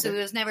 me So neither.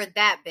 he was never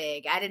that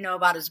big. I didn't know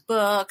about his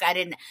book.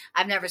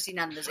 I've never seen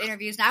none of his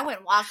interviews. Now I went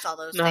and watched all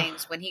those No.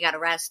 things when he got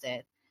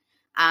arrested,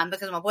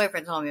 because my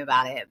boyfriend told me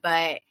about it.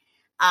 But,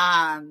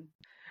 I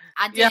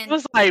Yeah, I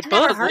was like,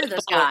 never book, heard of what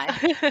this book?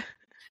 guy.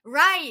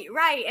 Right,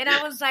 right. And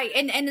I was like,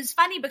 and it's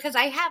funny because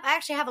I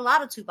actually have a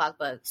lot of Tupac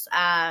books.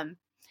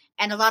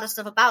 And a lot of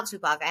stuff about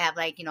Tupac. I have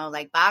like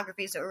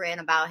biographies that were written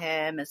about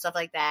him and stuff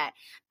like that.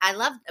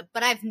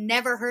 But I've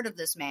never heard of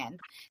this man.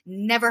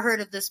 Never heard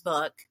of this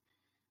book.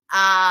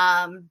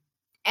 And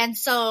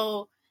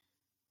so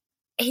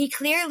he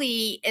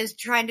clearly is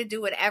trying to do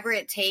whatever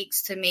it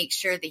takes to make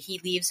sure that he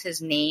leaves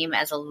his name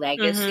as a Mhm.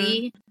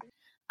 legacy.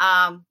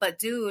 But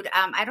dude,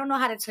 I don't know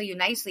how to tell you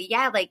nicely.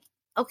 Yeah, like,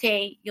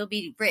 okay, you'll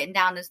be written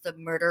down as the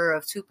murderer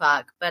of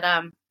Tupac, but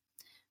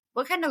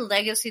what kind of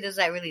legacy does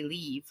that really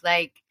leave?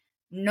 Like,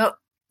 no,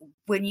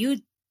 when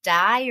you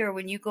die or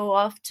when you go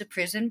off to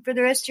prison for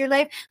the rest of your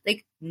life,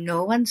 like,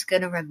 no one's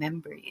gonna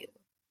remember you.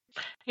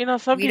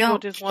 Some We people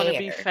don't just want to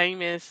be care.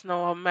 famous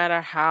no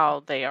matter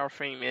how they are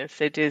famous.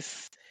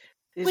 It's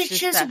Which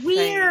just is that fame.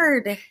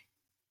 weird.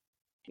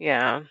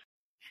 Yeah.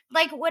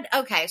 Like, what?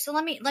 Okay, so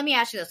let me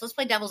ask you this. Let's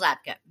play devil's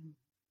advocate.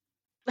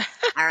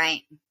 All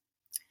right.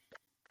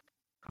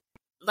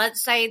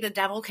 Let's say the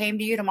devil came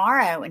to you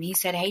tomorrow and he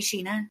said, "Hey,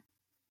 Sheena,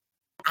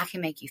 I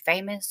can make you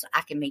famous.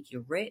 I can make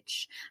you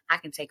rich. I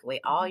can take away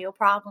all your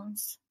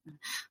problems.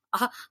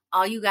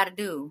 All you got to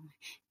do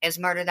is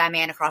murder that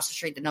man across the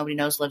street that nobody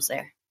knows lives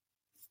there."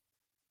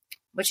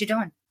 What you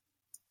doing?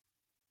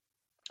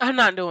 I'm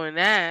not doing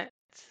that.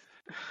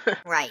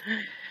 Right.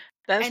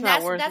 That's And not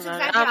that's worth that's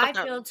nothing. exactly I'm how I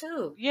not. feel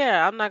too.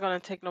 Yeah, I'm not gonna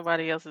take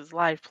nobody else's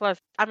life. Plus,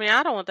 I mean,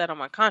 I don't want that on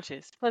my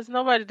conscience. Plus,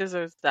 nobody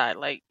deserves to die.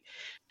 Like,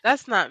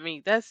 that's not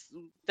me. That's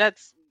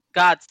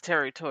God's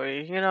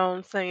territory. You know what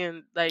I'm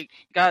saying? Like,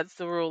 God's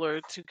the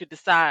ruler to could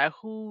decide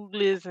who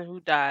lives and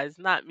who dies,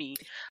 not me.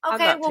 I'm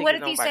Okay, not well, what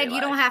taking if he nobody's said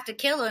you don't life. have to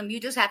kill him? You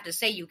just have to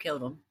say you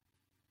killed him.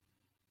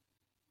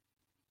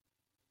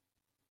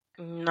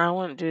 I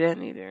wouldn't do that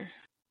neither.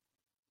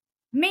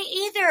 Me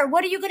either.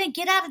 What are you going to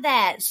get out of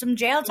that? Some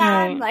jail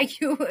time? Right. Like,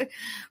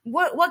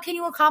 what can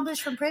you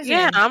accomplish from Yeah,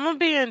 prison? I'm gonna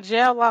be in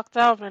jail, locked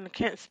up, and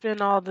can't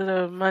spend all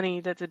the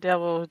money that the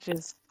devil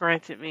just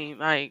granted me.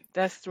 Like,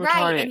 that's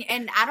Right. retarded.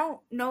 And I don't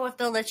know if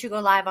they'll let you go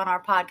live on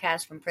our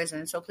podcast from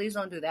prison, so please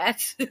don't do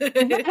that.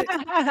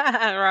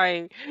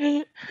 Right.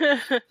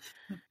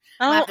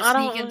 I'm gonna have to I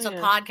sneak don't, in some yeah.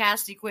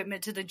 podcast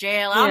equipment to the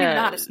jail. I don't even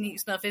know how Yeah. to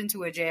sneak stuff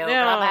into a jail, but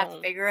I'm gonna have to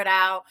No. figure it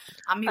out.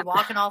 I'm gonna be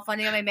walking all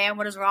funny. I'm like, "Man,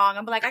 what is wrong?"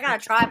 I'm like, "I got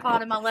a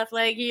tripod in my left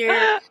leg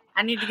here.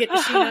 I need to get to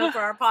Sheena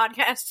for our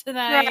podcast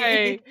tonight."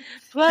 Right.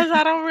 Plus,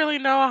 I don't really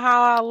know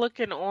how I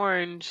look in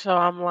orange, so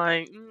I'm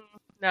like,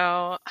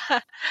 no.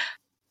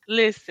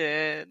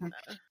 Listen,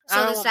 I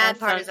So the don't want my sad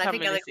part son is, I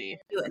think coming I to look see.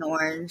 cute in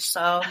orange.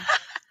 So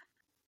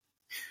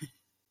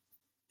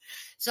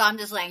I'm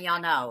just letting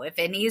y'all know, if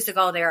it needs to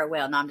go there, it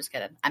will. No, I'm just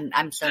kidding.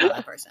 I'm still not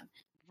that person.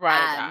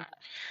 Right or not.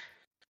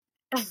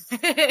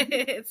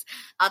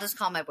 I'll just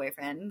call my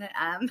boyfriend.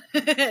 I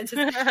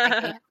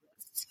can't.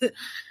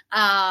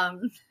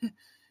 Um.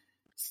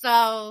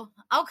 So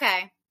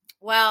okay.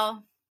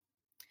 Well,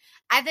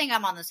 I think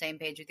I'm on the same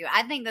page with you.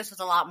 I think this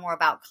is a lot more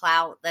about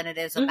clout than it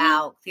is Mhm.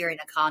 about clearing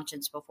a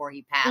conscience before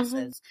he Mhm.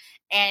 passes.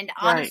 And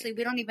Right. honestly,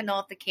 we don't even know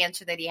if the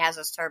cancer that he has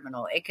is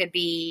terminal. It could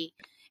be,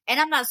 and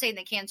I'm not saying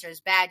the cancer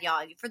is bad,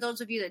 y'all. For those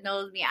of you that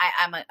know me,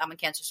 I'm a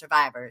cancer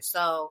survivor.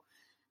 So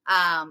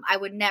I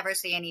would never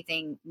say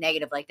anything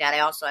negative like that. I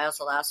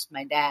also lost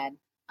my dad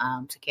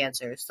to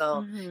cancer.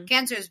 So Mhm.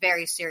 cancer is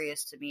very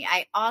serious to me.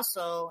 I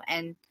also,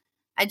 and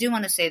I do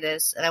want to say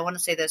this, and I want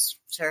to say this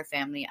to her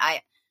family.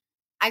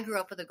 I grew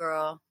up with a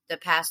girl that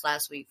passed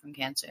last week from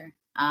cancer.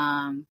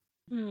 Mhm.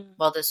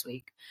 Well, this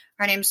week.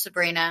 Her name's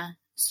Sabrina.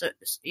 So,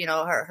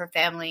 her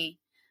family,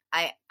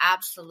 I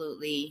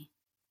absolutely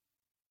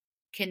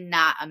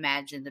cannot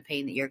imagine the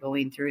pain that you're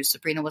going through.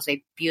 Sabrina was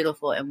a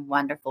beautiful and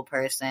wonderful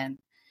person.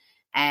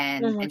 Oh,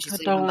 my And she's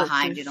leaving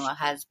behind, condolences. a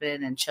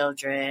husband and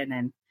children.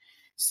 And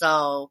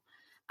so,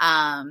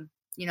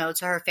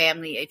 to her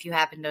family, if you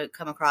happen to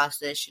come across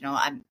this,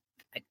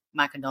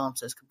 my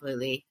condolences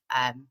completely.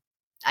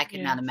 I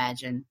could not Yes.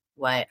 imagine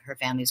what her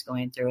family's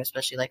going through,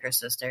 especially like her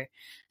sister.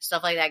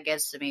 Stuff like that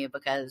gets to me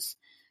because,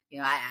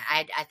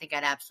 I think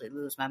I'd absolutely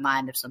lose my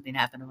mind if something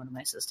happened to one of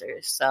my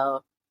sisters.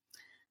 So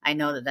I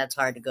know that that's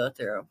hard to go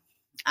through.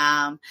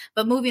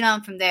 But moving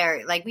on from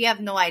there, like we have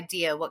no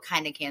idea what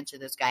kind of cancer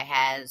this guy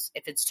has,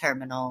 if it's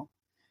terminal,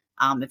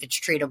 if it's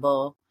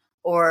treatable,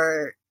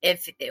 or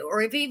if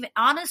even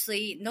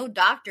honestly, no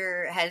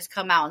doctor has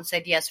come out and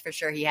said yes for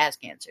sure he has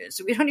cancer.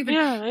 So we don't even.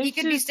 Yeah, He it's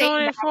could be just saying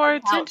doing that it for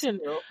like how attention.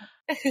 to.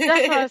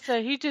 That's why I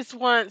say he just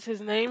wants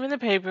his name in the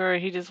paper.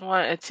 He just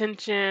wants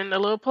attention, a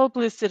little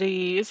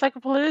publicity. It's like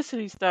a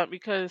publicity stunt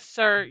because,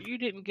 sir, you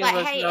didn't give But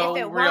us hey, if no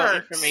it real works,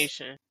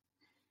 information.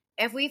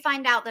 if we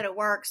find out that it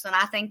works, then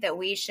I think that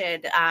we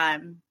should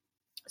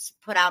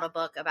put out a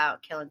book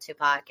about killing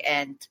Tupac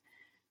and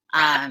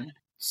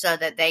so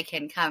that they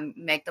can come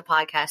make the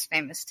podcast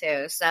famous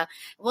too. So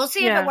we'll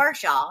see if it Yeah,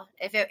 works, y'all.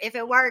 If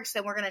it works,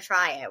 then we're gonna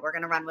try it. We're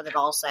gonna run with it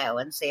also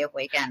and see if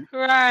we can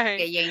right.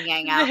 get Yin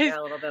Yang out They- there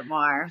a little bit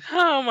more.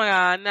 oh my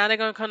God! Now they're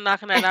gonna come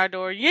knocking at our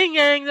door. Yin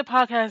Yang, the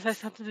podcast has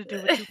something to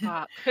do with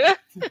Tupac.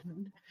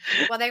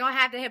 Well, they're gonna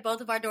have to hit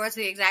both of our doors at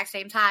the exact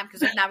same time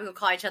because if not, we will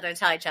call each other and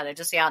tell each other.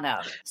 Just so y'all know.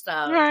 So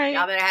Right.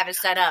 y'all better have it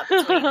set up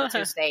between the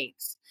two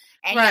states,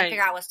 and you have to Right.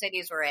 figure out what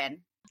cities we're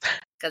in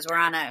because we're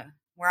on a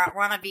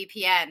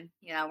VPN.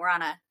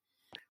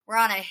 We're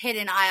on a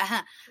hidden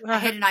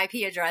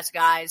IP address,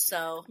 guys.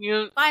 So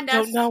You find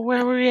don't us. know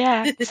where we're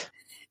at.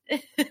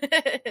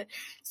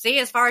 See,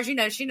 as far as you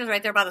know, she knows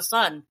right there by the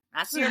sun.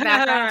 I see her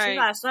background. She's Right.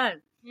 by the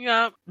sun.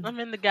 Yep, I'm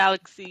in the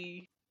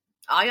galaxy.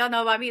 All y'all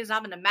know about me is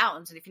I'm in the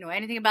mountains, and if you know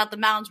anything about the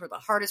mountains, we're the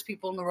hardest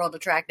people in the world to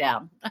track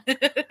down.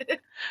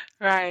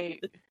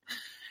 Right.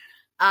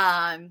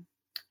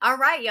 All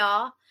right,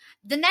 y'all.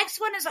 The next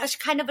one is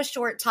kind of a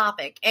short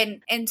topic,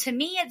 and to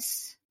me,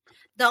 it's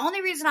the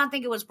only reason I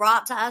think it was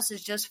brought to us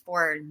is just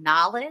for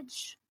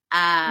knowledge.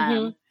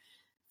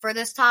 For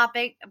this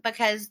topic,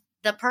 because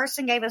the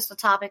person gave us the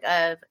topic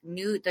of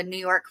the New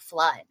York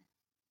flood.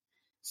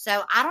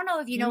 So I don't know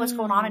if you know what's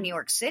going on in New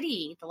York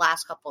City the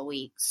last couple of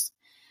weeks,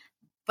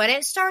 but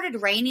it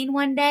started raining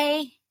one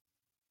day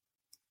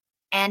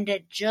and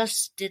it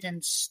just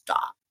didn't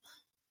stop.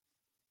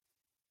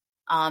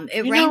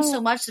 It rained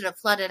so much that it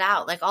flooded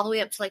out, like all the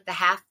way up to like the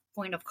half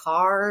point of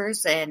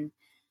cars, and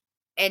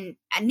New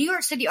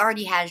York City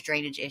already has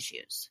drainage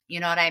issues. You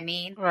know what I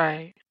mean?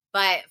 Right.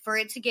 But for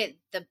it to get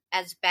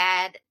as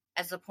bad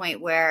as the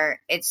point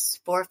where it's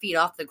 4 feet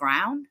off the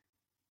ground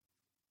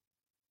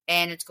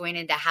and it's going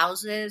into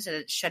houses and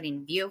it's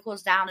shutting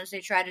vehicles down as they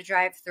try to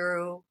drive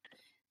through,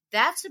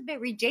 that's a bit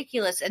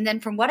ridiculous. And then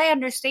from what I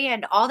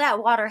understand, all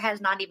that water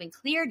has not even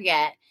cleared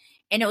yet,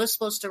 and it was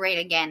supposed to rain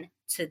again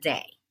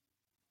today.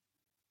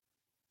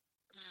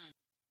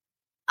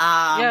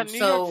 Yeah, New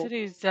York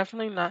City is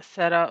definitely not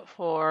set up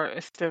for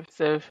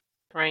extensive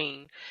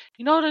rain.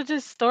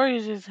 This story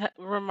just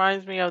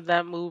reminds me of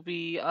that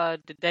movie,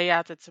 The Day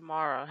After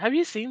Tomorrow. Have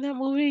you seen that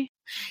movie?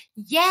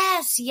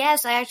 Yes.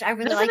 I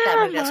really Doesn't like it that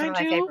movie. That's one of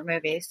remind my you? favorite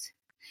movies.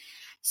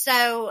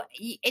 So,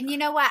 and you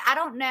know what? I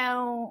don't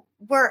know.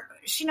 Were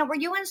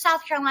you in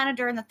South Carolina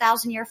during the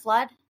 1,000-year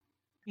flood?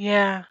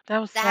 Yeah, that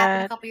was That happened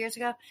a sad. couple years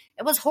ago.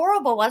 It was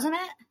horrible, wasn't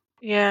it?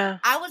 Yeah,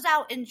 I was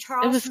out in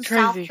Charleston,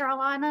 crazy. South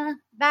Carolina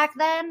back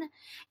then,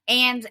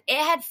 and it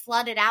had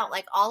flooded out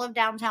like all of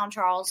downtown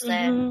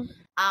Charleston.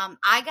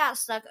 I got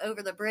stuck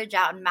over the bridge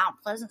out in Mount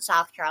Pleasant,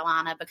 South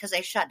Carolina, because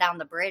they shut down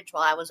the bridge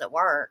while I was at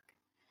work,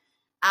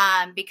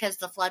 because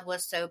the flood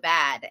was so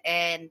bad.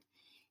 And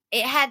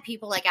it had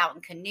people like out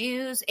in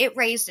canoes. It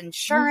raised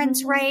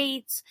insurance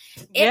rates.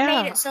 It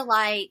made it so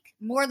like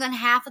more than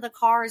half of the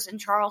cars in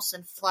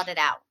Charleston flooded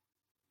out.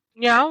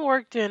 Yeah, I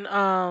worked in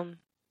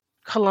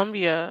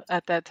Columbia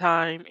at that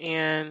time,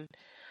 and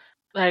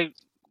like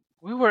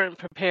we weren't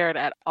prepared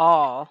at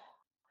all.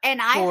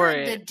 And I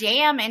heard the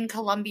dam in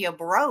Columbia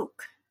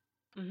broke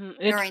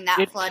during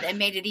that flood and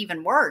made it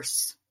even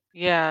worse.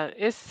 Yeah,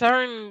 it's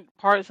certain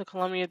parts of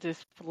Columbia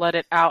just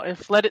flooded out and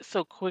flooded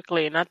so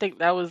quickly, and I think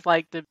that was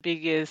like the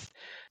biggest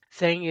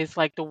thing is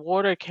like the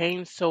water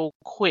came so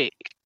quick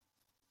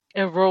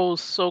It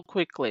rose so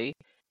quickly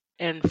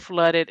and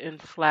flooded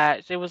and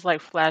flashed. It was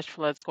like flash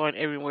floods going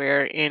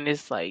everywhere, and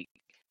it's like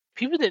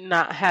people did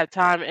not have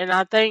time. And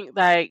I think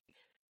like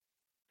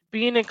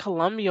being in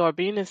Columbia or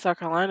being in South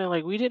Carolina,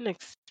 like we didn't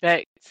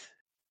expect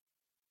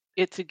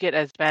it to get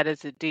as bad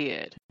as it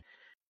did.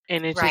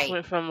 And it just Right.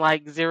 went from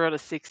like 0 to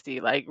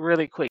 60, like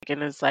really quick.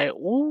 And it's like,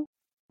 woo,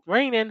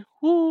 raining,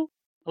 woo,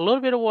 a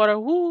little bit of water,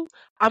 woo,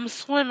 I'm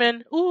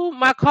swimming, ooh,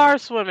 my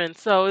car's swimming.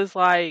 So it's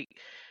like,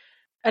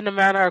 in a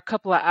matter of a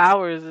couple of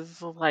hours,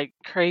 it's like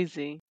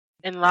crazy.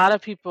 And a lot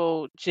of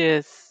people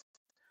just,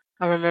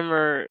 I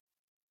remember,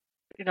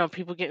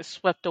 people getting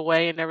swept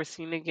away and never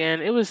seen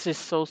again. It was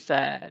just so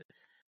sad.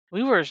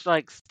 We were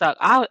like stuck.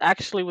 I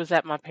actually was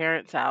at my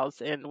parents'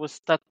 house and was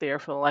stuck there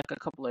for like a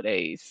couple of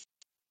days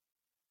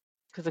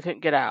because I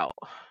couldn't get out.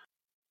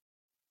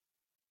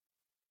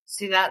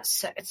 See,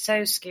 it's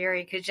so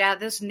scary because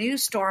this new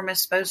storm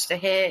is supposed to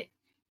hit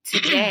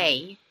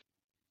today.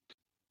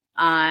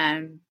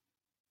 And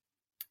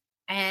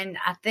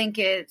I think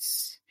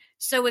it's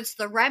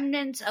the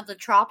remnants of the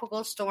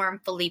tropical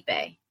storm Felipe.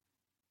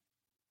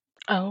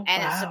 Oh,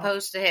 and wow. It's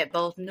supposed to hit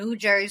both New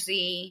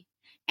Jersey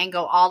and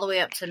go all the way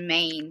up to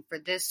Maine for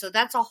this. So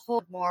that's a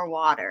whole more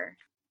water.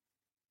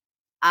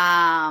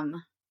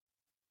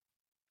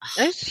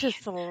 It's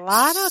just a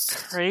lot of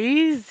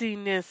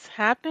craziness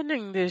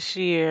happening this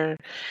year.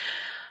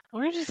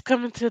 We're just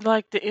coming to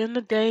like the end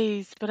of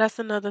days, but that's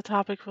another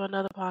topic for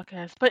another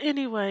podcast. But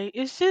anyway,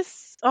 it's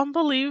just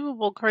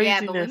unbelievable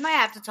craziness. Yeah, but we might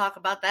have to talk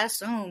about that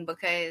soon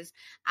because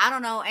I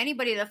don't know,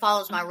 anybody that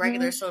follows my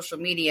regular social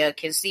media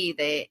can see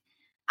that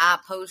I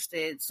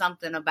posted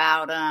something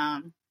about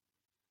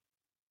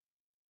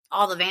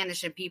all the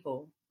vanishing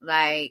people.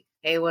 Like,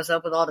 hey, what's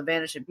up with all the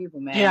vanishing people,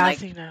 man? Yeah, like,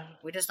 I see that.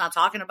 We're just not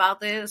talking about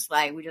this.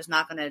 Like, we're just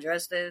not going to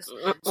address this.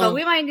 So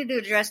we might need to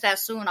address that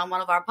soon on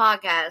one of our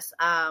podcasts.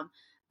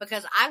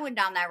 Because I went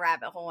down that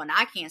rabbit hole and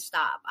I can't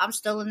stop. I'm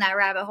still in that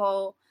rabbit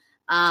hole.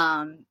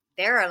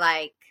 There are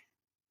like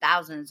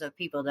thousands of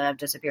people that have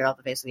disappeared off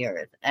the face of the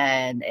earth,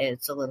 and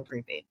it's a little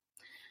creepy.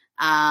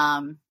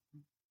 And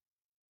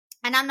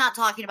I'm not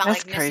talking about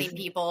That's like crazy. missing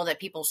people that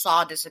people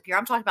saw disappear.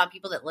 I'm talking about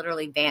people that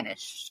literally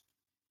vanished.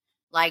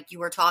 Like you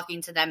were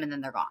talking to them and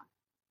then they're gone.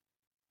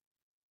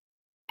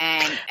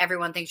 And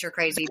everyone thinks you're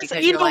crazy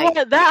because you're like,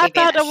 I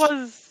thought that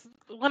was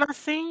when I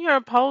seen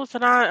your post,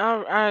 and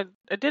I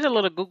did a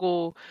little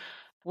Google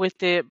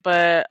with it,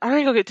 but I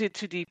ain't gonna get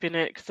too deep in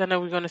it because I know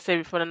we're gonna save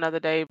it for another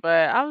day.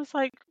 But I was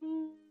like,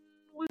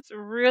 what's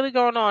really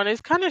going on? It's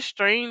kind of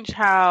strange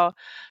how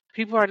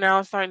people are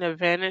now starting to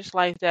vanish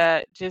like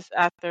that just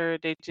after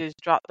they just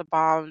dropped the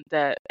bomb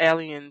that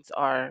aliens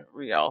are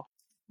real.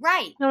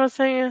 right. You know what I'm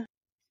saying?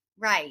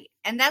 Right.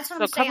 And that's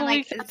what I'm saying. So a couple Like,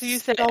 weeks after you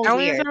it's said so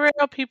aliens weird. are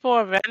real, people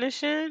are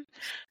vanishing.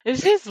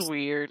 It's just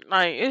weird.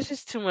 Like, it's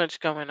just too much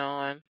going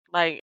on.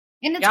 Like,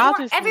 And it's y'all more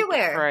just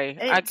everywhere. Need to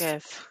pray, I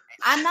guess.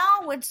 I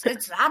know it's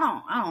I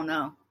don't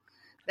know.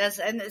 That's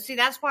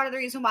part of the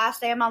reason why I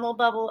stay in my little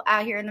bubble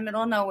out here in the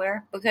middle of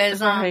nowhere,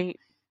 because Right.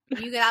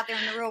 you get out there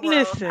in the real world,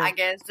 Listen, I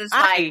guess it's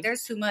like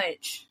there's too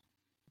much.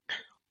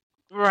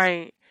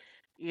 Right.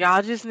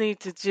 Y'all just need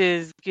to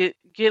just get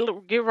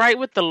right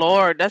with the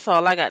Lord. That's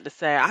all I got to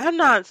say. I don't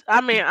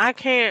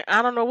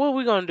know what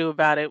we're going to do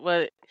about it,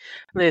 but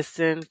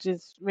listen,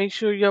 just make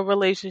sure your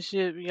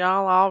relationship,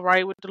 y'all all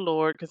right with the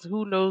Lord, because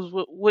who knows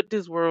what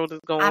this world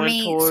is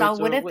going towards.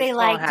 So what if they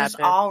like happen.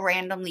 just all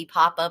randomly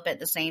pop up at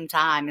the same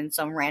time in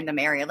some random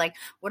area? Like,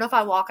 what if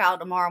I walk out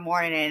tomorrow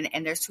morning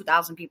and there's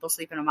 2,000 people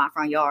sleeping in my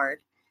front yard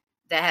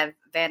that have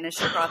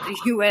vanished across the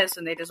U.S.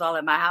 and they just all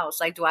at my house?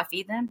 Like, do I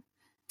feed them?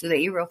 Do they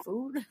eat real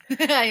food?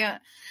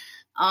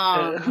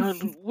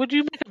 Would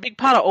you make a big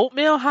pot of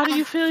oatmeal? How do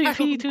you feel? You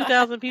feed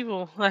 2,000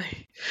 people?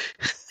 Like,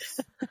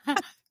 girl,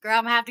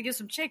 I'm gonna have to get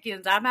some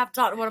chickens. I'm gonna have to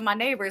talk to one of my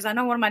neighbors. I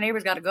know one of my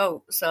neighbors got a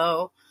goat,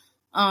 so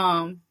we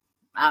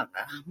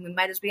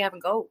might just be having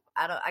goat.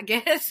 I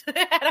guess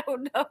I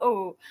don't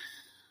know.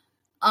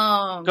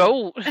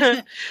 Goat.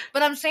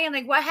 But I'm saying,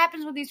 like, what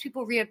happens when these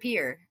people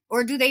reappear,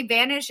 or do they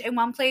vanish in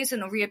one place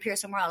and they'll reappear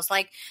somewhere else?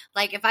 Like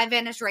if I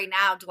vanish right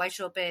now, do I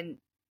show up in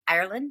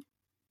Ireland?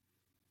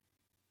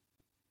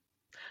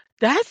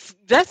 That's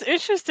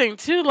interesting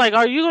too. Like,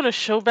 are you gonna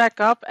show back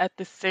up at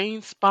the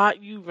same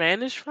spot you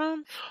vanished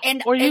from,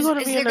 and or are you gonna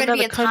is be there in going to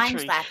be another a time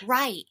country? slap?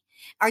 Right?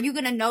 Are you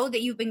going to know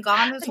that you've been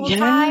gone this whole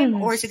time,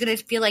 or is it going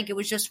to feel like it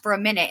was just for a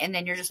minute and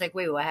then you're just like,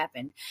 wait, what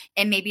happened?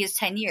 And maybe it's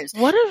 10 years.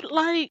 What if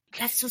like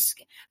that's so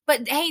scary?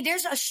 But hey,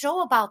 there's a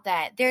show about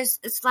that.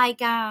 It's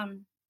like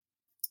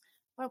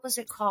what was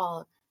it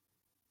called?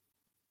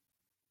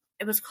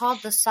 It was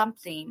called The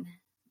Something.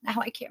 Now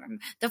I can't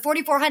remember. The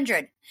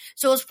 4,400.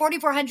 So it was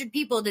 4,400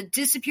 people that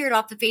disappeared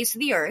off the face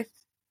of the earth.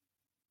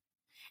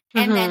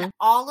 And then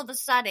all of a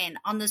sudden,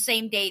 on the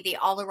same day, they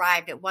all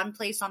arrived at one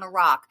place on a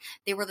rock.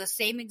 They were the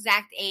same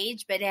exact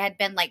age, but it had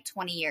been like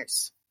 20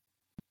 years.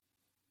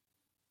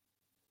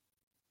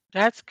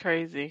 That's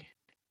crazy.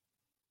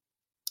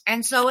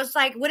 And so it's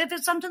like, what if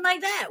it's something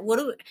like that?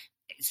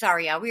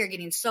 Sorry, y'all, we are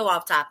getting so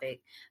off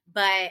topic.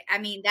 But I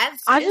mean,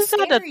 I just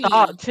scary. had a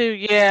thought too.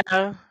 Yeah,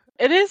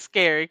 it is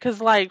scary because,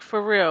 like,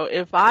 for real,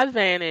 if I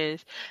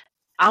vanish,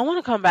 I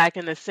want to come back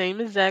in the same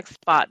exact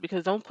spot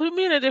because don't put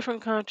me in a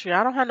different country.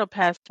 I don't have no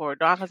passport,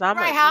 dog, because I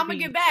Right, might how am I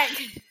be get back?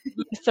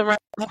 messed around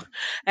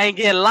and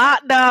get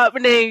locked up,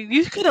 and then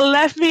you could have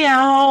left me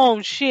at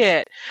home,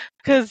 shit.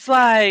 Cause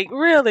like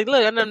really,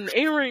 look, and an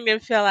earring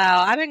that fell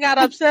out. I didn't got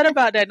upset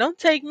about that. Don't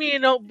take me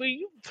and don't be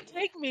you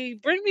take me,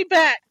 bring me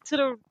back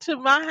to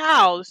my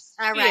house.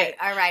 All Shit.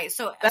 right.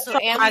 So That's all I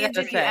aliens,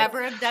 gotta if you say.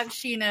 ever abduct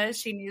Sheena,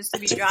 she needs to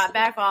be dropped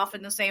back off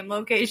in the same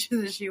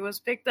location that she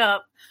was picked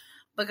up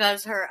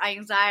because her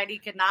anxiety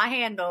cannot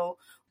handle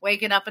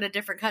waking up in a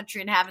different country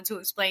and having to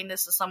explain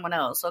this to someone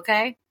else,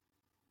 okay?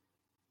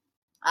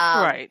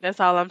 Right, that's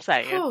all I'm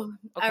saying. All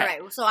Okay.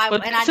 right. So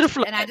But back to the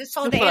flood. I just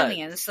told the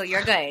aliens, so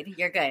you're good.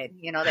 You're good.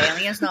 You know, the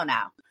aliens know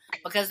now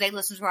because they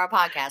listen to our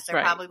podcast. They're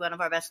Right. probably one of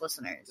our best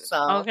listeners.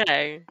 So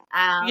Okay.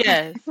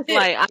 Yes.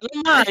 Like I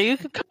don't mind. You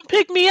can come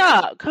pick me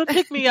up. Come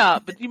pick me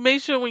up. But you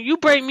make sure when you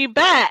bring me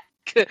back,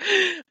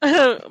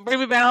 bring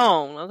me back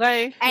home,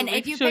 okay? And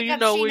Make if you sure pick you up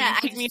know where Sheena,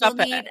 you pick me up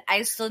at.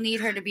 I still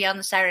need her to be on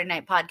the Saturday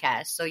night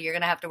podcast. So you're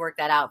gonna have to work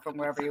that out from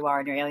wherever you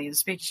are in your alien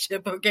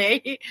spaceship,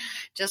 okay?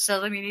 Just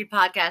tell them you need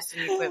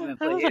podcasting equipment,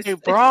 I was please.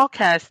 like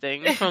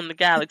broadcasting from the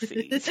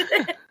galaxies.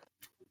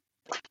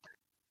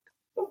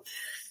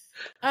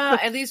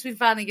 At least we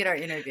finally get our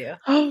interview.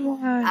 Oh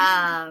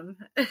my.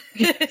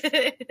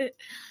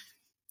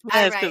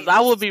 Yes, because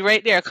I will be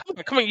right there.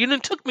 Come here. You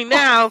done took me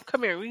now.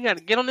 Come here. We got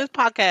to get on this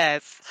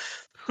podcast.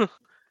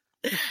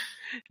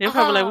 They're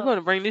probably like, we're going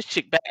to bring this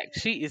chick back.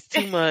 She is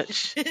too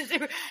much.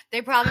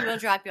 They probably will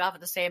drop you off at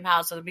the same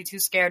house, so they'll be too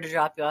scared to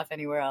drop you off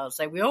anywhere else.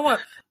 Like we don't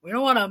want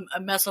to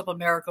mess up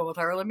America with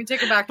her. Let me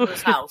take her back to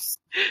this house.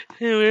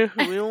 We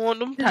don't want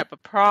them type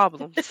of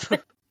problems.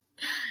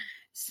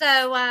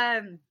 So,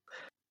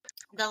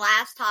 the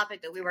last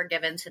topic that we were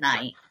given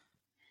tonight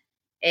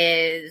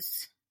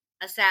is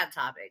a sad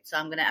topic. So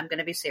I'm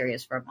gonna be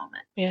serious for a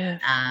moment. Yeah.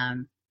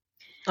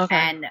 Okay.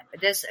 And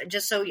this,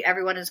 just so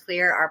everyone is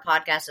clear, our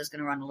podcast is going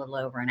to run a little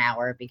over an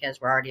hour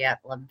because we're already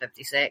at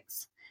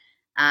 11:56.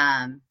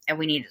 And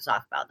we need to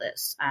talk about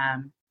this.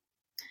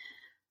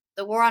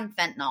 The war on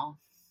fentanyl.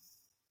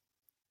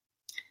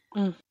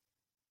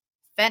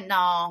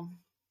 Fentanyl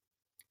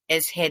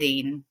is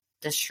hitting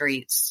the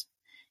streets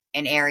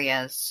in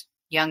areas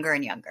younger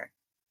and younger.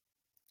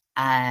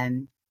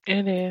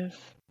 It is.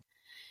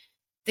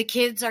 The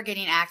kids are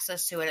getting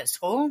access to it at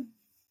school.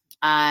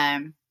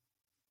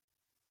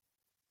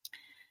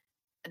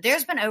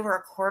 There's been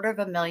over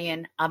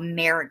 250,000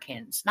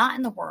 Americans, not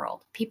in the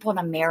world, people in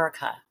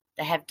America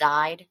that have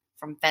died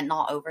from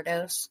fentanyl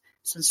overdose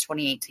since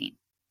 2018.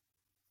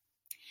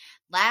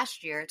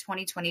 Last year,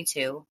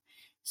 2022,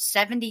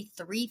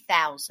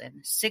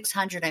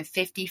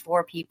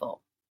 73,654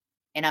 people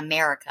in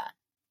America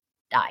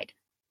died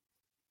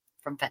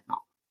from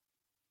fentanyl.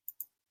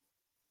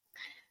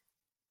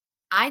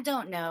 I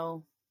don't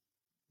know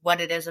what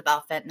it is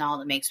about fentanyl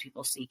that makes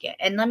people seek it.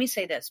 And let me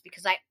say this,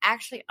 because I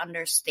actually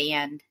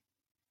understand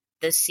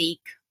the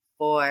seek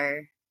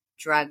for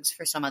drugs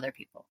for some other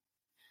people.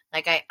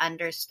 Like I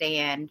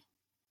understand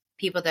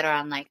people that are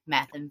on like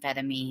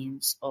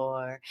methamphetamines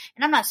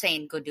and I'm not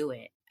saying go do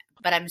it,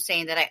 but I'm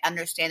saying that I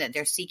understand that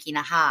they're seeking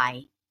a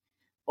high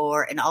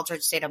or an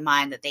altered state of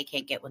mind that they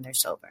can't get when they're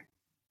sober.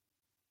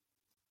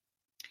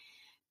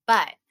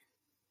 But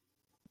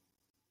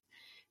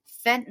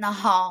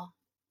fentanyl,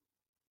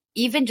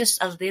 even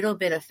just a little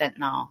bit of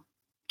fentanyl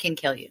can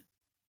kill you.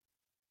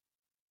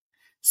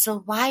 So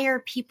why are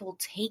people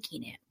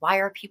taking it? Why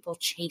are people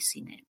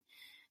chasing it?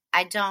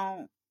 I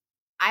don't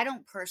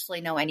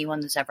personally know anyone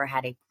that's ever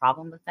had a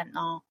problem with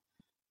fentanyl,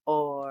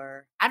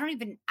 or I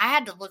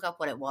had to look up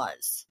what it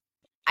was.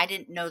 I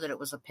didn't know that it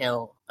was a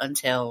pill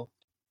until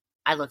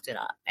I looked it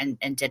up and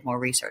did more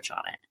research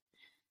on it.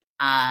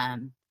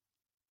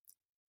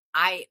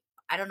 I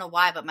don't know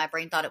why, but my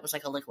brain thought it was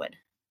like a liquid.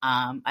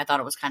 I thought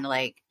it was kind of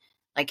like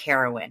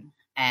heroin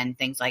and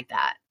things like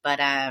that. But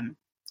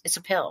it's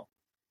a pill.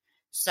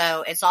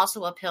 So it's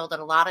also a pill that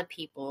a lot of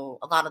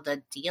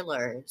the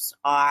dealers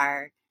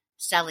are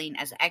selling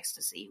as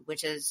ecstasy,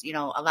 which is,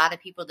 a lot of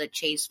people that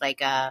chase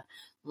like a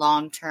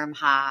long-term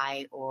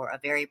high or a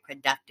very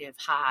productive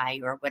high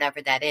or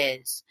whatever that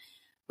is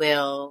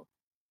will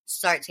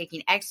start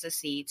taking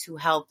ecstasy to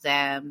help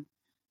them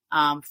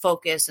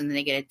focus, and then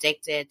they get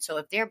addicted. So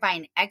if they're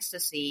buying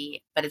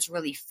ecstasy, but it's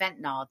really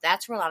fentanyl,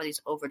 that's where a lot of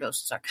these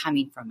overdoses are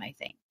coming from, I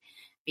think,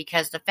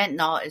 because the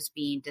fentanyl is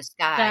being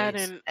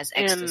disguised as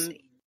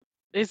ecstasy.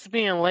 It's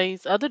being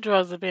laced. Other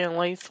drugs are being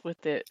laced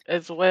with it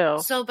as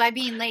well. So by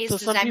being laced,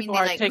 does that mean they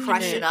like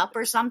crush it up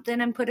or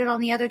something and put it on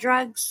the other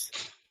drugs?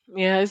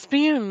 Yeah, it's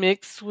being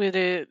mixed with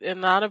it. And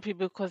a lot of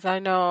people, because I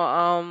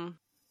know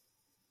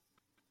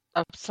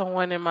of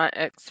someone in my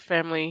ex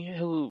family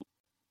who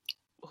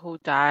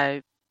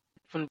died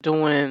from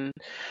doing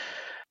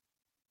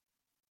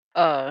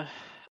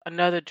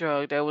another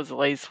drug that was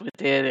laced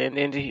with it, and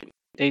then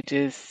they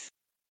just,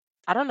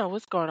 I don't know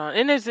what's going on.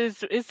 And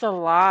it's a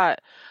lot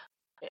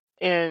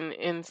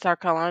in South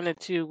Carolina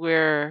too,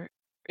 where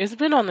it's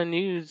been on the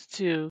news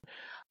too,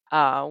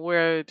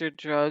 where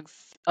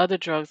other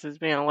drugs is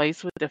being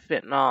laced with the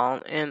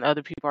fentanyl, and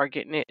other people are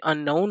getting it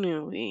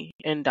unknowingly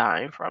and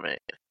dying from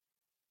it.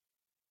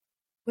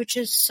 Which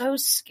is so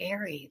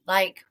scary.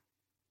 Like,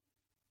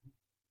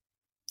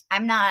 I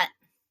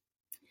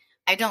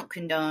don't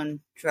condone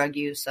drug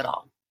use at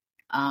all.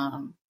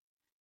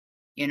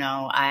 You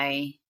know,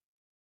 I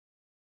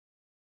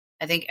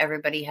think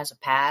everybody has a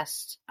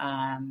past.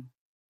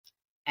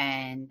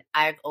 And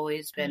I've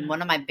always been,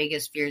 one of my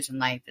biggest fears in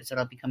life is that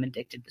I'll become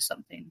addicted to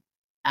something.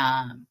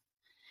 And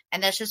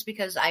that's just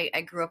because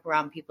I grew up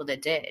around people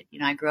that did. You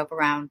know, I grew up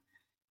around,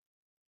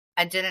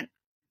 I didn't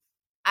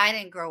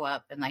grow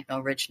up in like no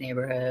rich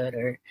neighborhood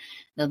or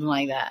nothing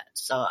like that.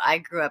 So I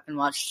grew up and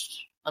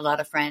watched a lot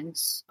of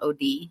friends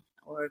OD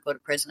or go to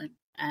prison.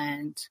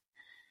 And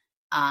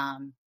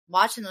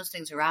watching those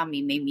things around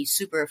me made me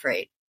super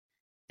afraid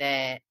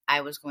that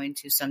I was going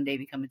to someday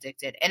become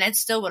addicted. And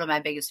it's still one of my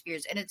biggest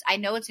fears. And I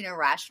know it's an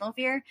irrational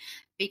fear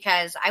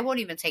because I won't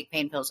even take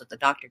pain pills that the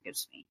doctor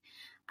gives me.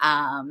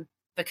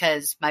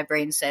 Because my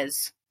brain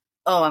says,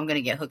 oh, I'm going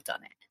to get hooked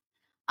on it.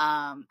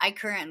 I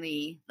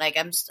currently, like,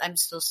 I'm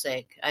still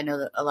sick. I know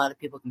that a lot of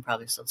people can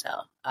probably still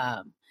tell.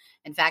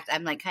 In fact,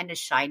 I'm like kind of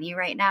shiny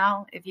right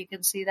now. If you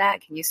can see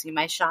that, can you see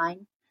my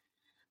shine?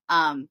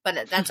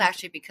 But that's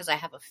actually because I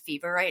have a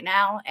fever right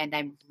now and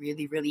I'm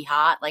really, really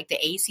hot. Like the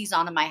AC's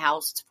on in my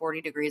house. It's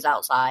 40 degrees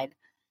outside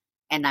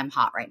and I'm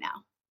hot right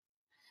now.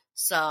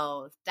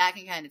 So that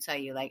can kind of tell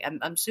you, like,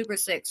 I'm super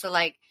sick. So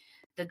like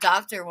the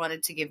doctor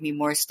wanted to give me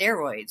more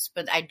steroids,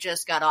 but I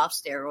just got off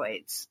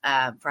steroids,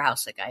 for how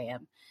sick I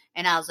am.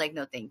 And I was like,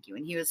 no, thank you.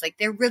 And he was like,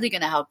 they're really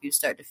going to help you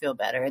start to feel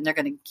better and they're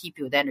going to keep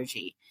you with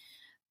energy.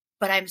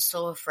 But I'm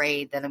so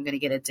afraid that I'm going to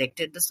get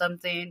addicted to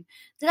something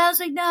that I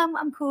was like, no,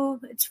 I'm cool.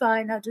 It's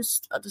fine. I'll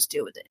just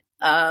deal with it.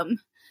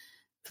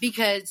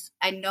 Because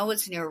I know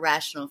it's an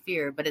irrational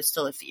fear, but it's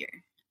still a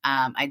fear.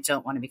 I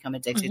don't want to become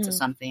addicted to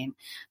something.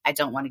 I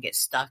don't want to get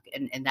stuck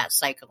in that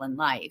cycle in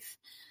life.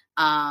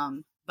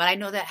 But I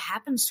know that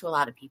happens to a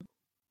lot of people.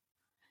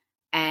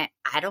 And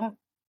I don't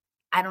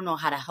know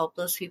how to help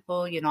those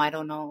people. You know, I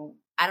don't know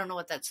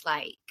what that's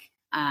like.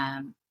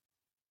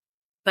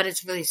 But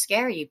it's really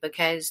scary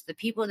because the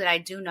people that I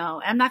do know,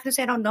 and I'm not going to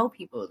say I don't know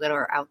people that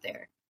are out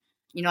there.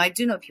 You know, I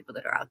do know people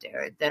that are out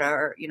there that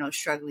are, you know,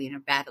 struggling or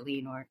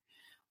battling or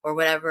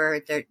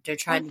whatever they're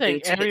trying to do to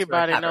get to recovery.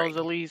 Everybody knows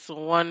at least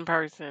one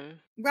person.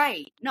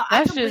 Right. No,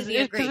 That's I completely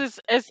agree. Because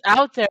it's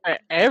out there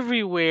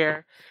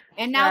everywhere.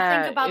 And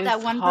now think about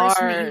that one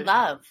person that you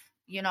love,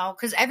 you know,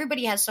 because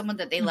everybody has someone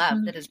that they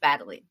love that is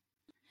battling.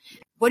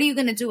 What are you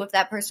going to do if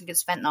that person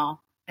gets fentanyl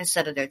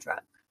instead of their drug?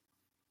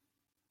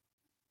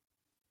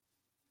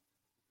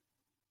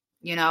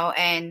 You know,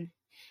 and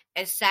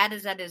as sad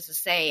as that is to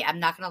say, I'm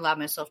not going to allow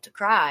myself to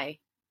cry,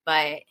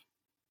 but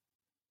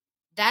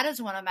that is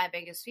one of my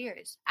biggest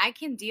fears. I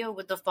can deal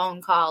with the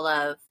phone call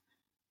of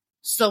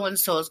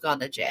so-and-so's gone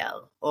to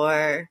jail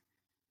or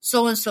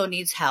so-and-so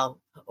needs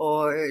help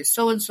or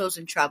so-and-so's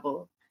in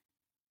trouble.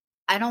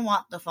 I don't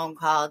want the phone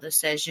call that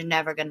says you're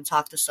never going to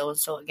talk to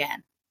so-and-so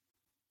again.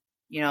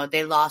 You know,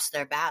 they lost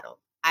their battle.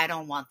 I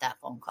don't want that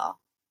phone call.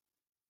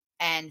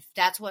 And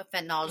that's what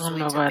fentanyl is doing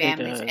to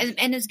families.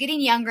 And it's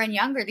getting younger and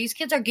younger. These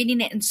kids are getting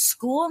it in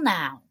school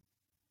now.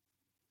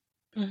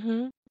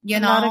 Mm-hmm. You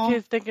know? A lot of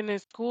kids thinking in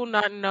school,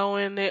 not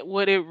knowing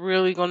what it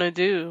really going to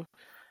do.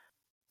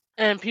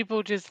 And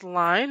people just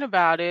lying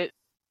about it,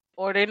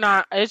 or they're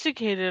not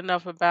educated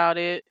enough about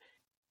it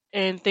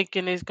and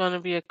thinking it's going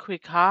to be a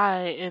quick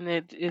high and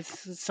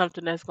it's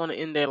something that's going to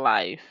end their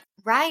life.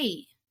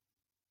 Right.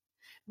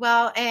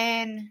 Well,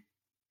 and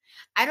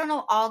I don't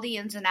know all the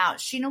ins and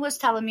outs. Sheena was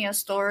telling me a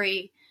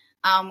story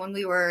when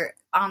we were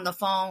on the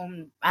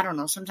phone, I don't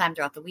know, sometime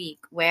throughout the week,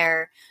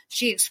 where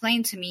she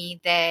explained to me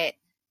that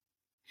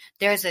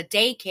there's a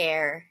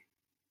daycare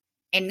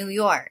in New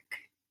York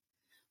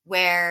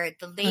where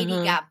the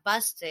lady got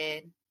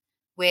busted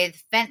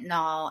with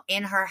fentanyl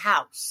in her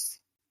house.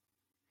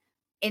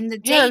 In the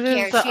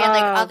daycare, she had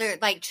like other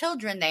like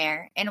children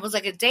there, and it was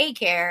like a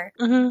daycare,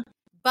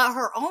 but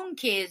her own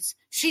kids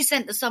she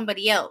sent to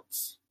somebody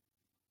else.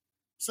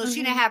 So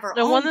she didn't have her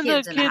own one of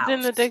kids the in the kids house.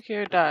 in the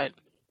daycare died.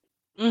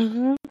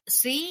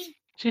 See?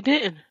 She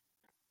didn't.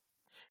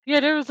 Yeah,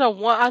 there was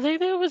I think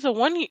there was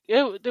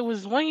there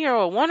was 1 year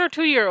old, 1 or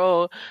 2 year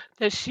old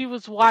that she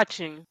was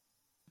watching,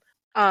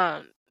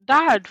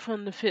 died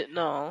from the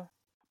fentanyl.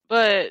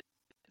 But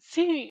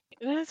see,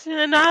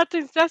 and I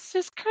think that's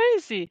just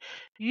crazy.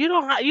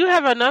 You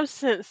have enough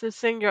sense to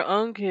send your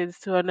own kids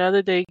to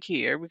another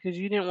daycare because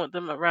you didn't want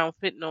them around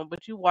fentanyl,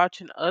 but you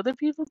watching other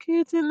people's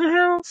kids in the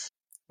house.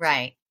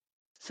 Right.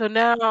 So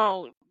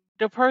now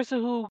the person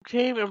who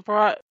came and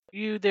brought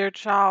you their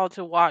child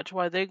to watch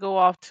while they go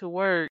off to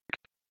work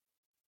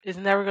is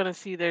never going to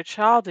see their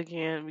child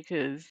again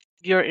because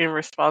you're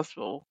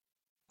irresponsible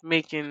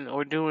making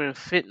or doing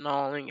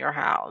fentanyl in your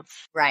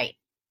house. Right.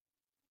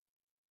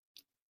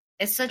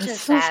 It's such a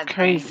It's so sad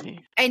crazy.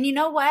 thing. And you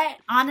know what?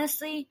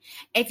 Honestly,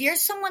 if you're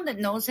someone that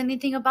knows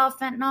anything about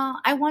fentanyl,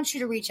 I want you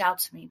to reach out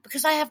to me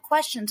because I have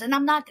questions, and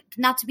I'm not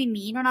to be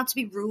mean or not to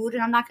be rude,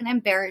 and I'm not going to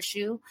embarrass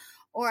you,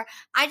 or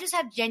I just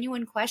have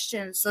genuine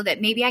questions so that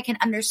maybe I can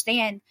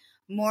understand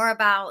more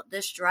about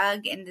this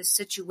drug and this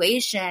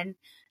situation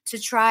to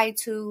try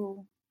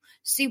to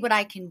see what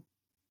I can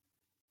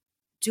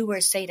do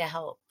or say to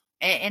help.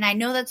 And I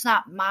know that's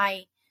not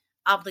my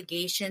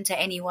obligation to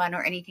anyone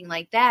or anything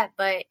like that,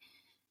 but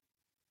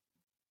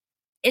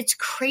it's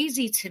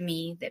crazy to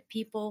me that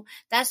people,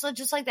 that's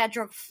just like that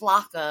drug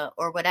Flocka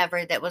or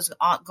whatever that was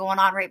going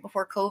on right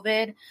before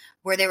COVID,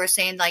 where they were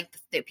saying like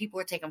that people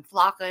were taking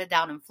Flocka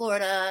down in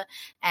Florida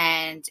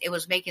and it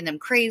was making them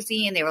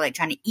crazy and they were like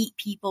trying to eat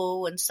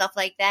people and stuff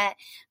like that.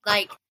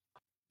 Like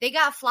they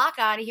got Flocka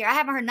out of here. I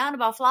haven't heard nothing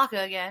about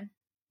Flocka again.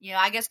 You know,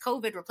 I guess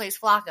COVID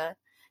replaced Flocka.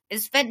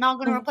 Is fentanyl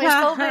going to replace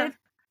COVID?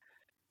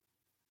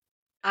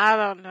 I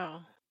don't know.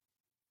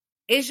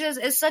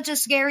 It's such a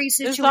scary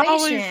situation. It's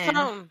always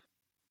something.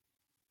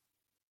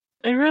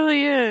 It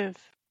really is.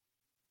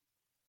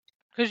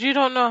 Because you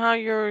don't know how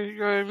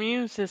your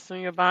immune system,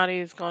 your body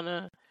is going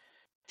to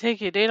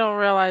take it. They don't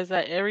realize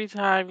that every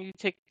time you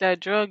take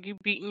that drug, you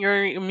beating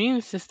your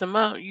immune system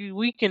up. You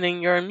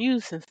weakening your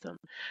immune system.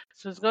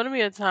 So it's going to be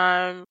a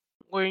time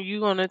where you're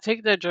going to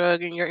take that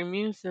drug and your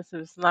immune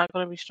system is not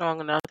going to be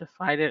strong enough to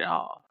fight it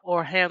off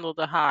or handle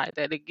the high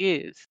that it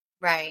gives.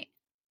 Right.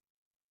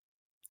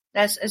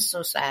 It's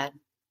so sad.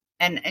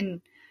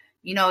 And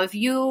you know, if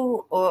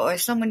you or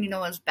someone you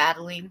know is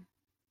battling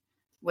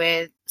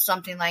with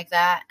something like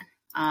that,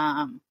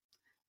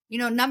 you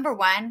know, number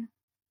one,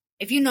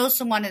 if you know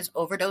someone is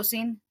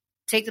overdosing,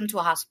 take them to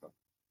a hospital.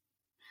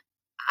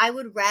 I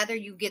would rather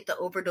you get the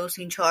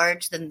overdosing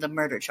charge than the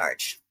murder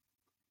charge.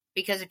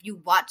 Because if you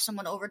watch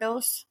someone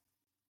overdose,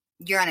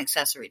 you're an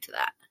accessory to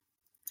that.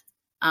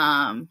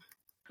 And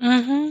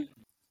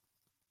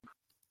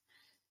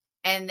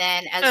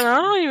then and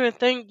I don't even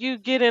think you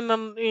get in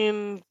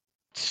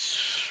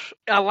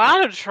a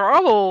lot of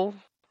trouble.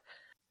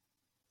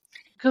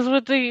 Because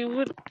I don't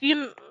even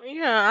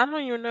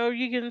know if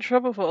you get in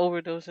trouble for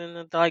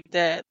overdosing like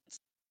that.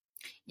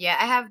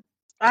 Yeah,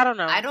 I don't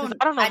know. I don't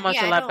know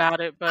much about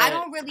it, but I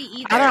don't really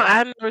either.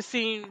 I've never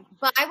seen.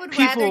 But I would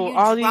rather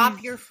you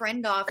drop your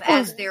friend off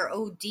as they're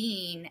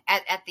ODing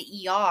at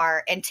the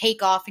ER and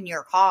take off in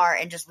your car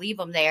and just leave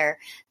them there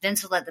than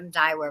to let them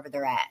die wherever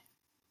they're at.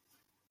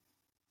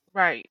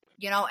 Right.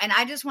 You know, and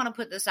I just want to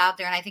put this out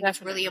there, and I think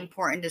it's really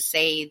important to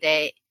say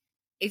that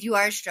if you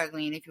are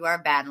struggling, if you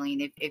are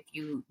battling, if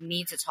you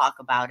need to talk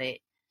about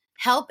it,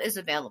 help is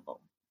available.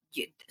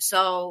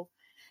 So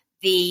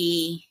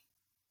the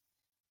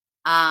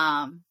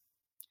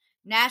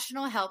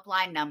national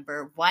helpline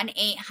number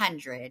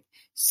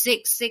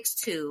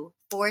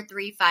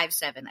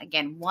 1-800-662-4357.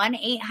 Again,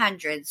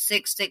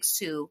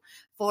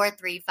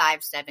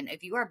 1-800-662-4357.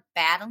 If you are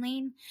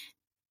battling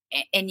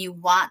and you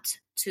want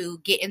to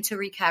get into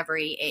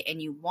recovery and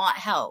you want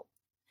help,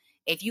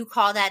 if you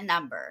call that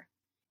number,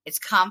 it's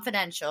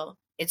confidential,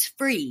 it's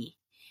free,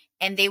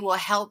 and they will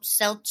help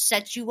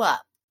set you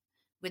up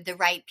with the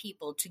right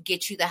people to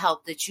get you the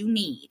help that you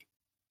need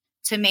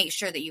to make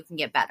sure that you can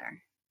get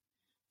better.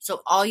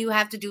 So all you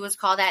have to do is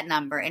call that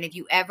number. And if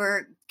you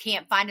ever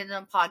can't find it in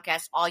a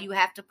podcast, all you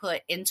have to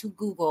put into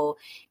Google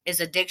is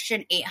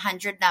Addiction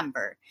 800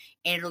 number.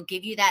 And it'll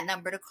give you that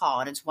number to call.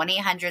 And it's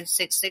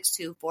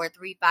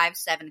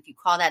 1-800-662-4357. If you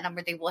call that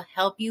number, they will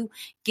help you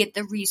get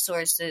the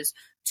resources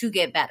to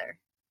get better.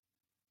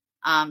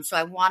 So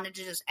I wanted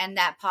to just end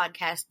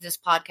this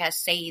podcast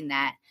saying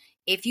that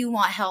if you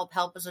want help,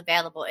 help is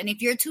available. And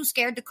if you're too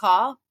scared to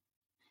call,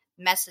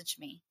 message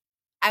me.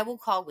 I will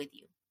call with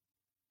you.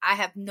 I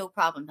have no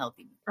problem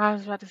helping you. I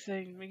was about to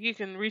say, you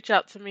can reach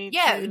out to me.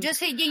 Yeah, just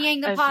hit Yin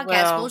Yang the podcast.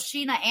 Well. Both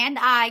Sheena and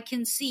I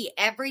can see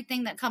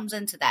everything that comes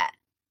into that.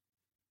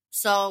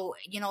 So,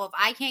 you know, if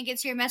I can't get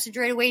to your message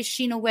right away,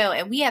 Sheena will.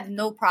 And we have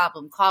no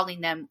problem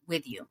calling them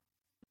with you.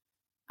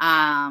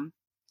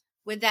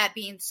 With that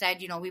being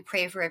said, you know, we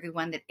pray for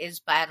everyone that is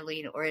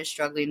battling or is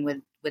struggling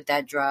with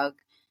that drug.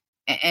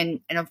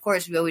 And of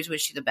course, we always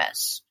wish you the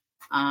best.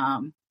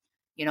 You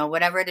know,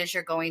 whatever it is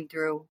you're going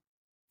through,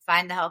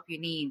 find the help you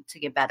need to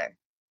get better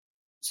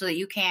so that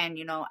you can,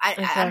 you know,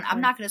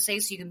 I'm not going to say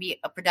so you can be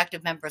a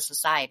productive member of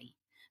society,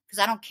 because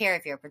I don't care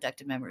if you're a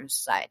productive member of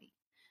society.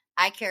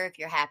 I care if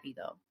you're happy,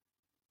 though,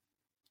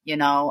 you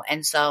know,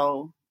 and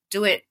so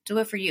do it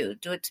for you.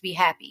 Do it to be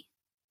happy.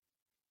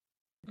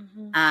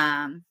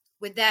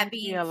 With that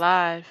being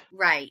alive.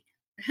 Right.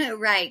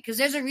 Right. Because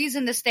there's a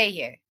reason to stay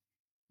here.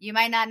 You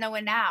might not know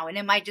it now, and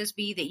it might just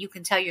be that you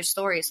can tell your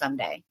story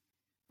someday,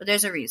 but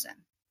there's a reason.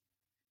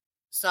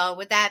 So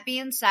with that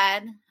being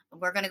said,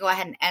 we're going to go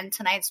ahead and end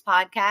tonight's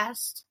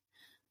podcast.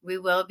 We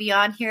will be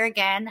on here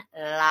again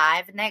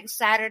live next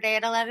Saturday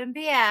at 11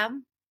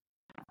 p.m.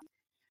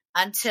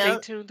 Until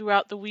stay tuned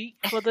throughout the week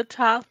for the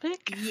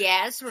topic.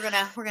 Yes, we're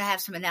gonna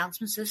have some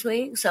announcements this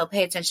week, so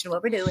pay attention to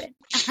what we're doing.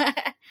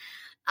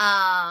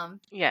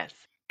 Yes.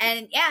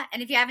 And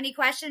if you have any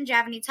questions, you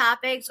have any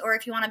topics, or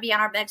if you want to be on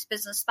our next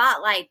business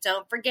spotlight,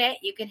 don't forget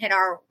you can hit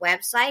our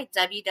website,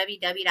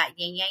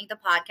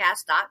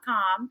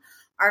 www.yinyangthepodcast.com,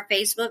 our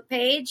Facebook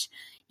page.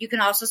 You can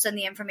also send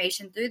the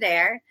information through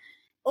there,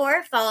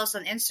 or follow us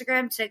on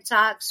Instagram,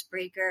 TikTok,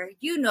 Spreaker.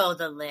 You know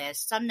the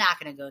list. I'm not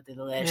going to go through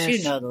the list. Yes.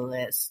 You know the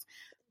list.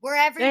 We're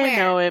everywhere. They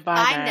know it by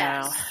Find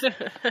now. us.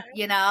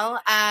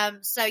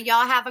 So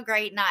y'all have a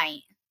great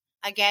night.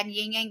 Again,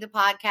 Yin Yang the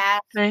podcast.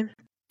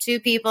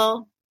 Two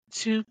people.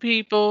 Two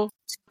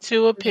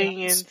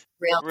opinions.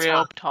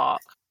 Real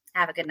talk.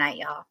 Have a good night,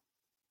 y'all.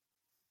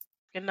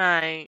 Good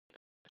night.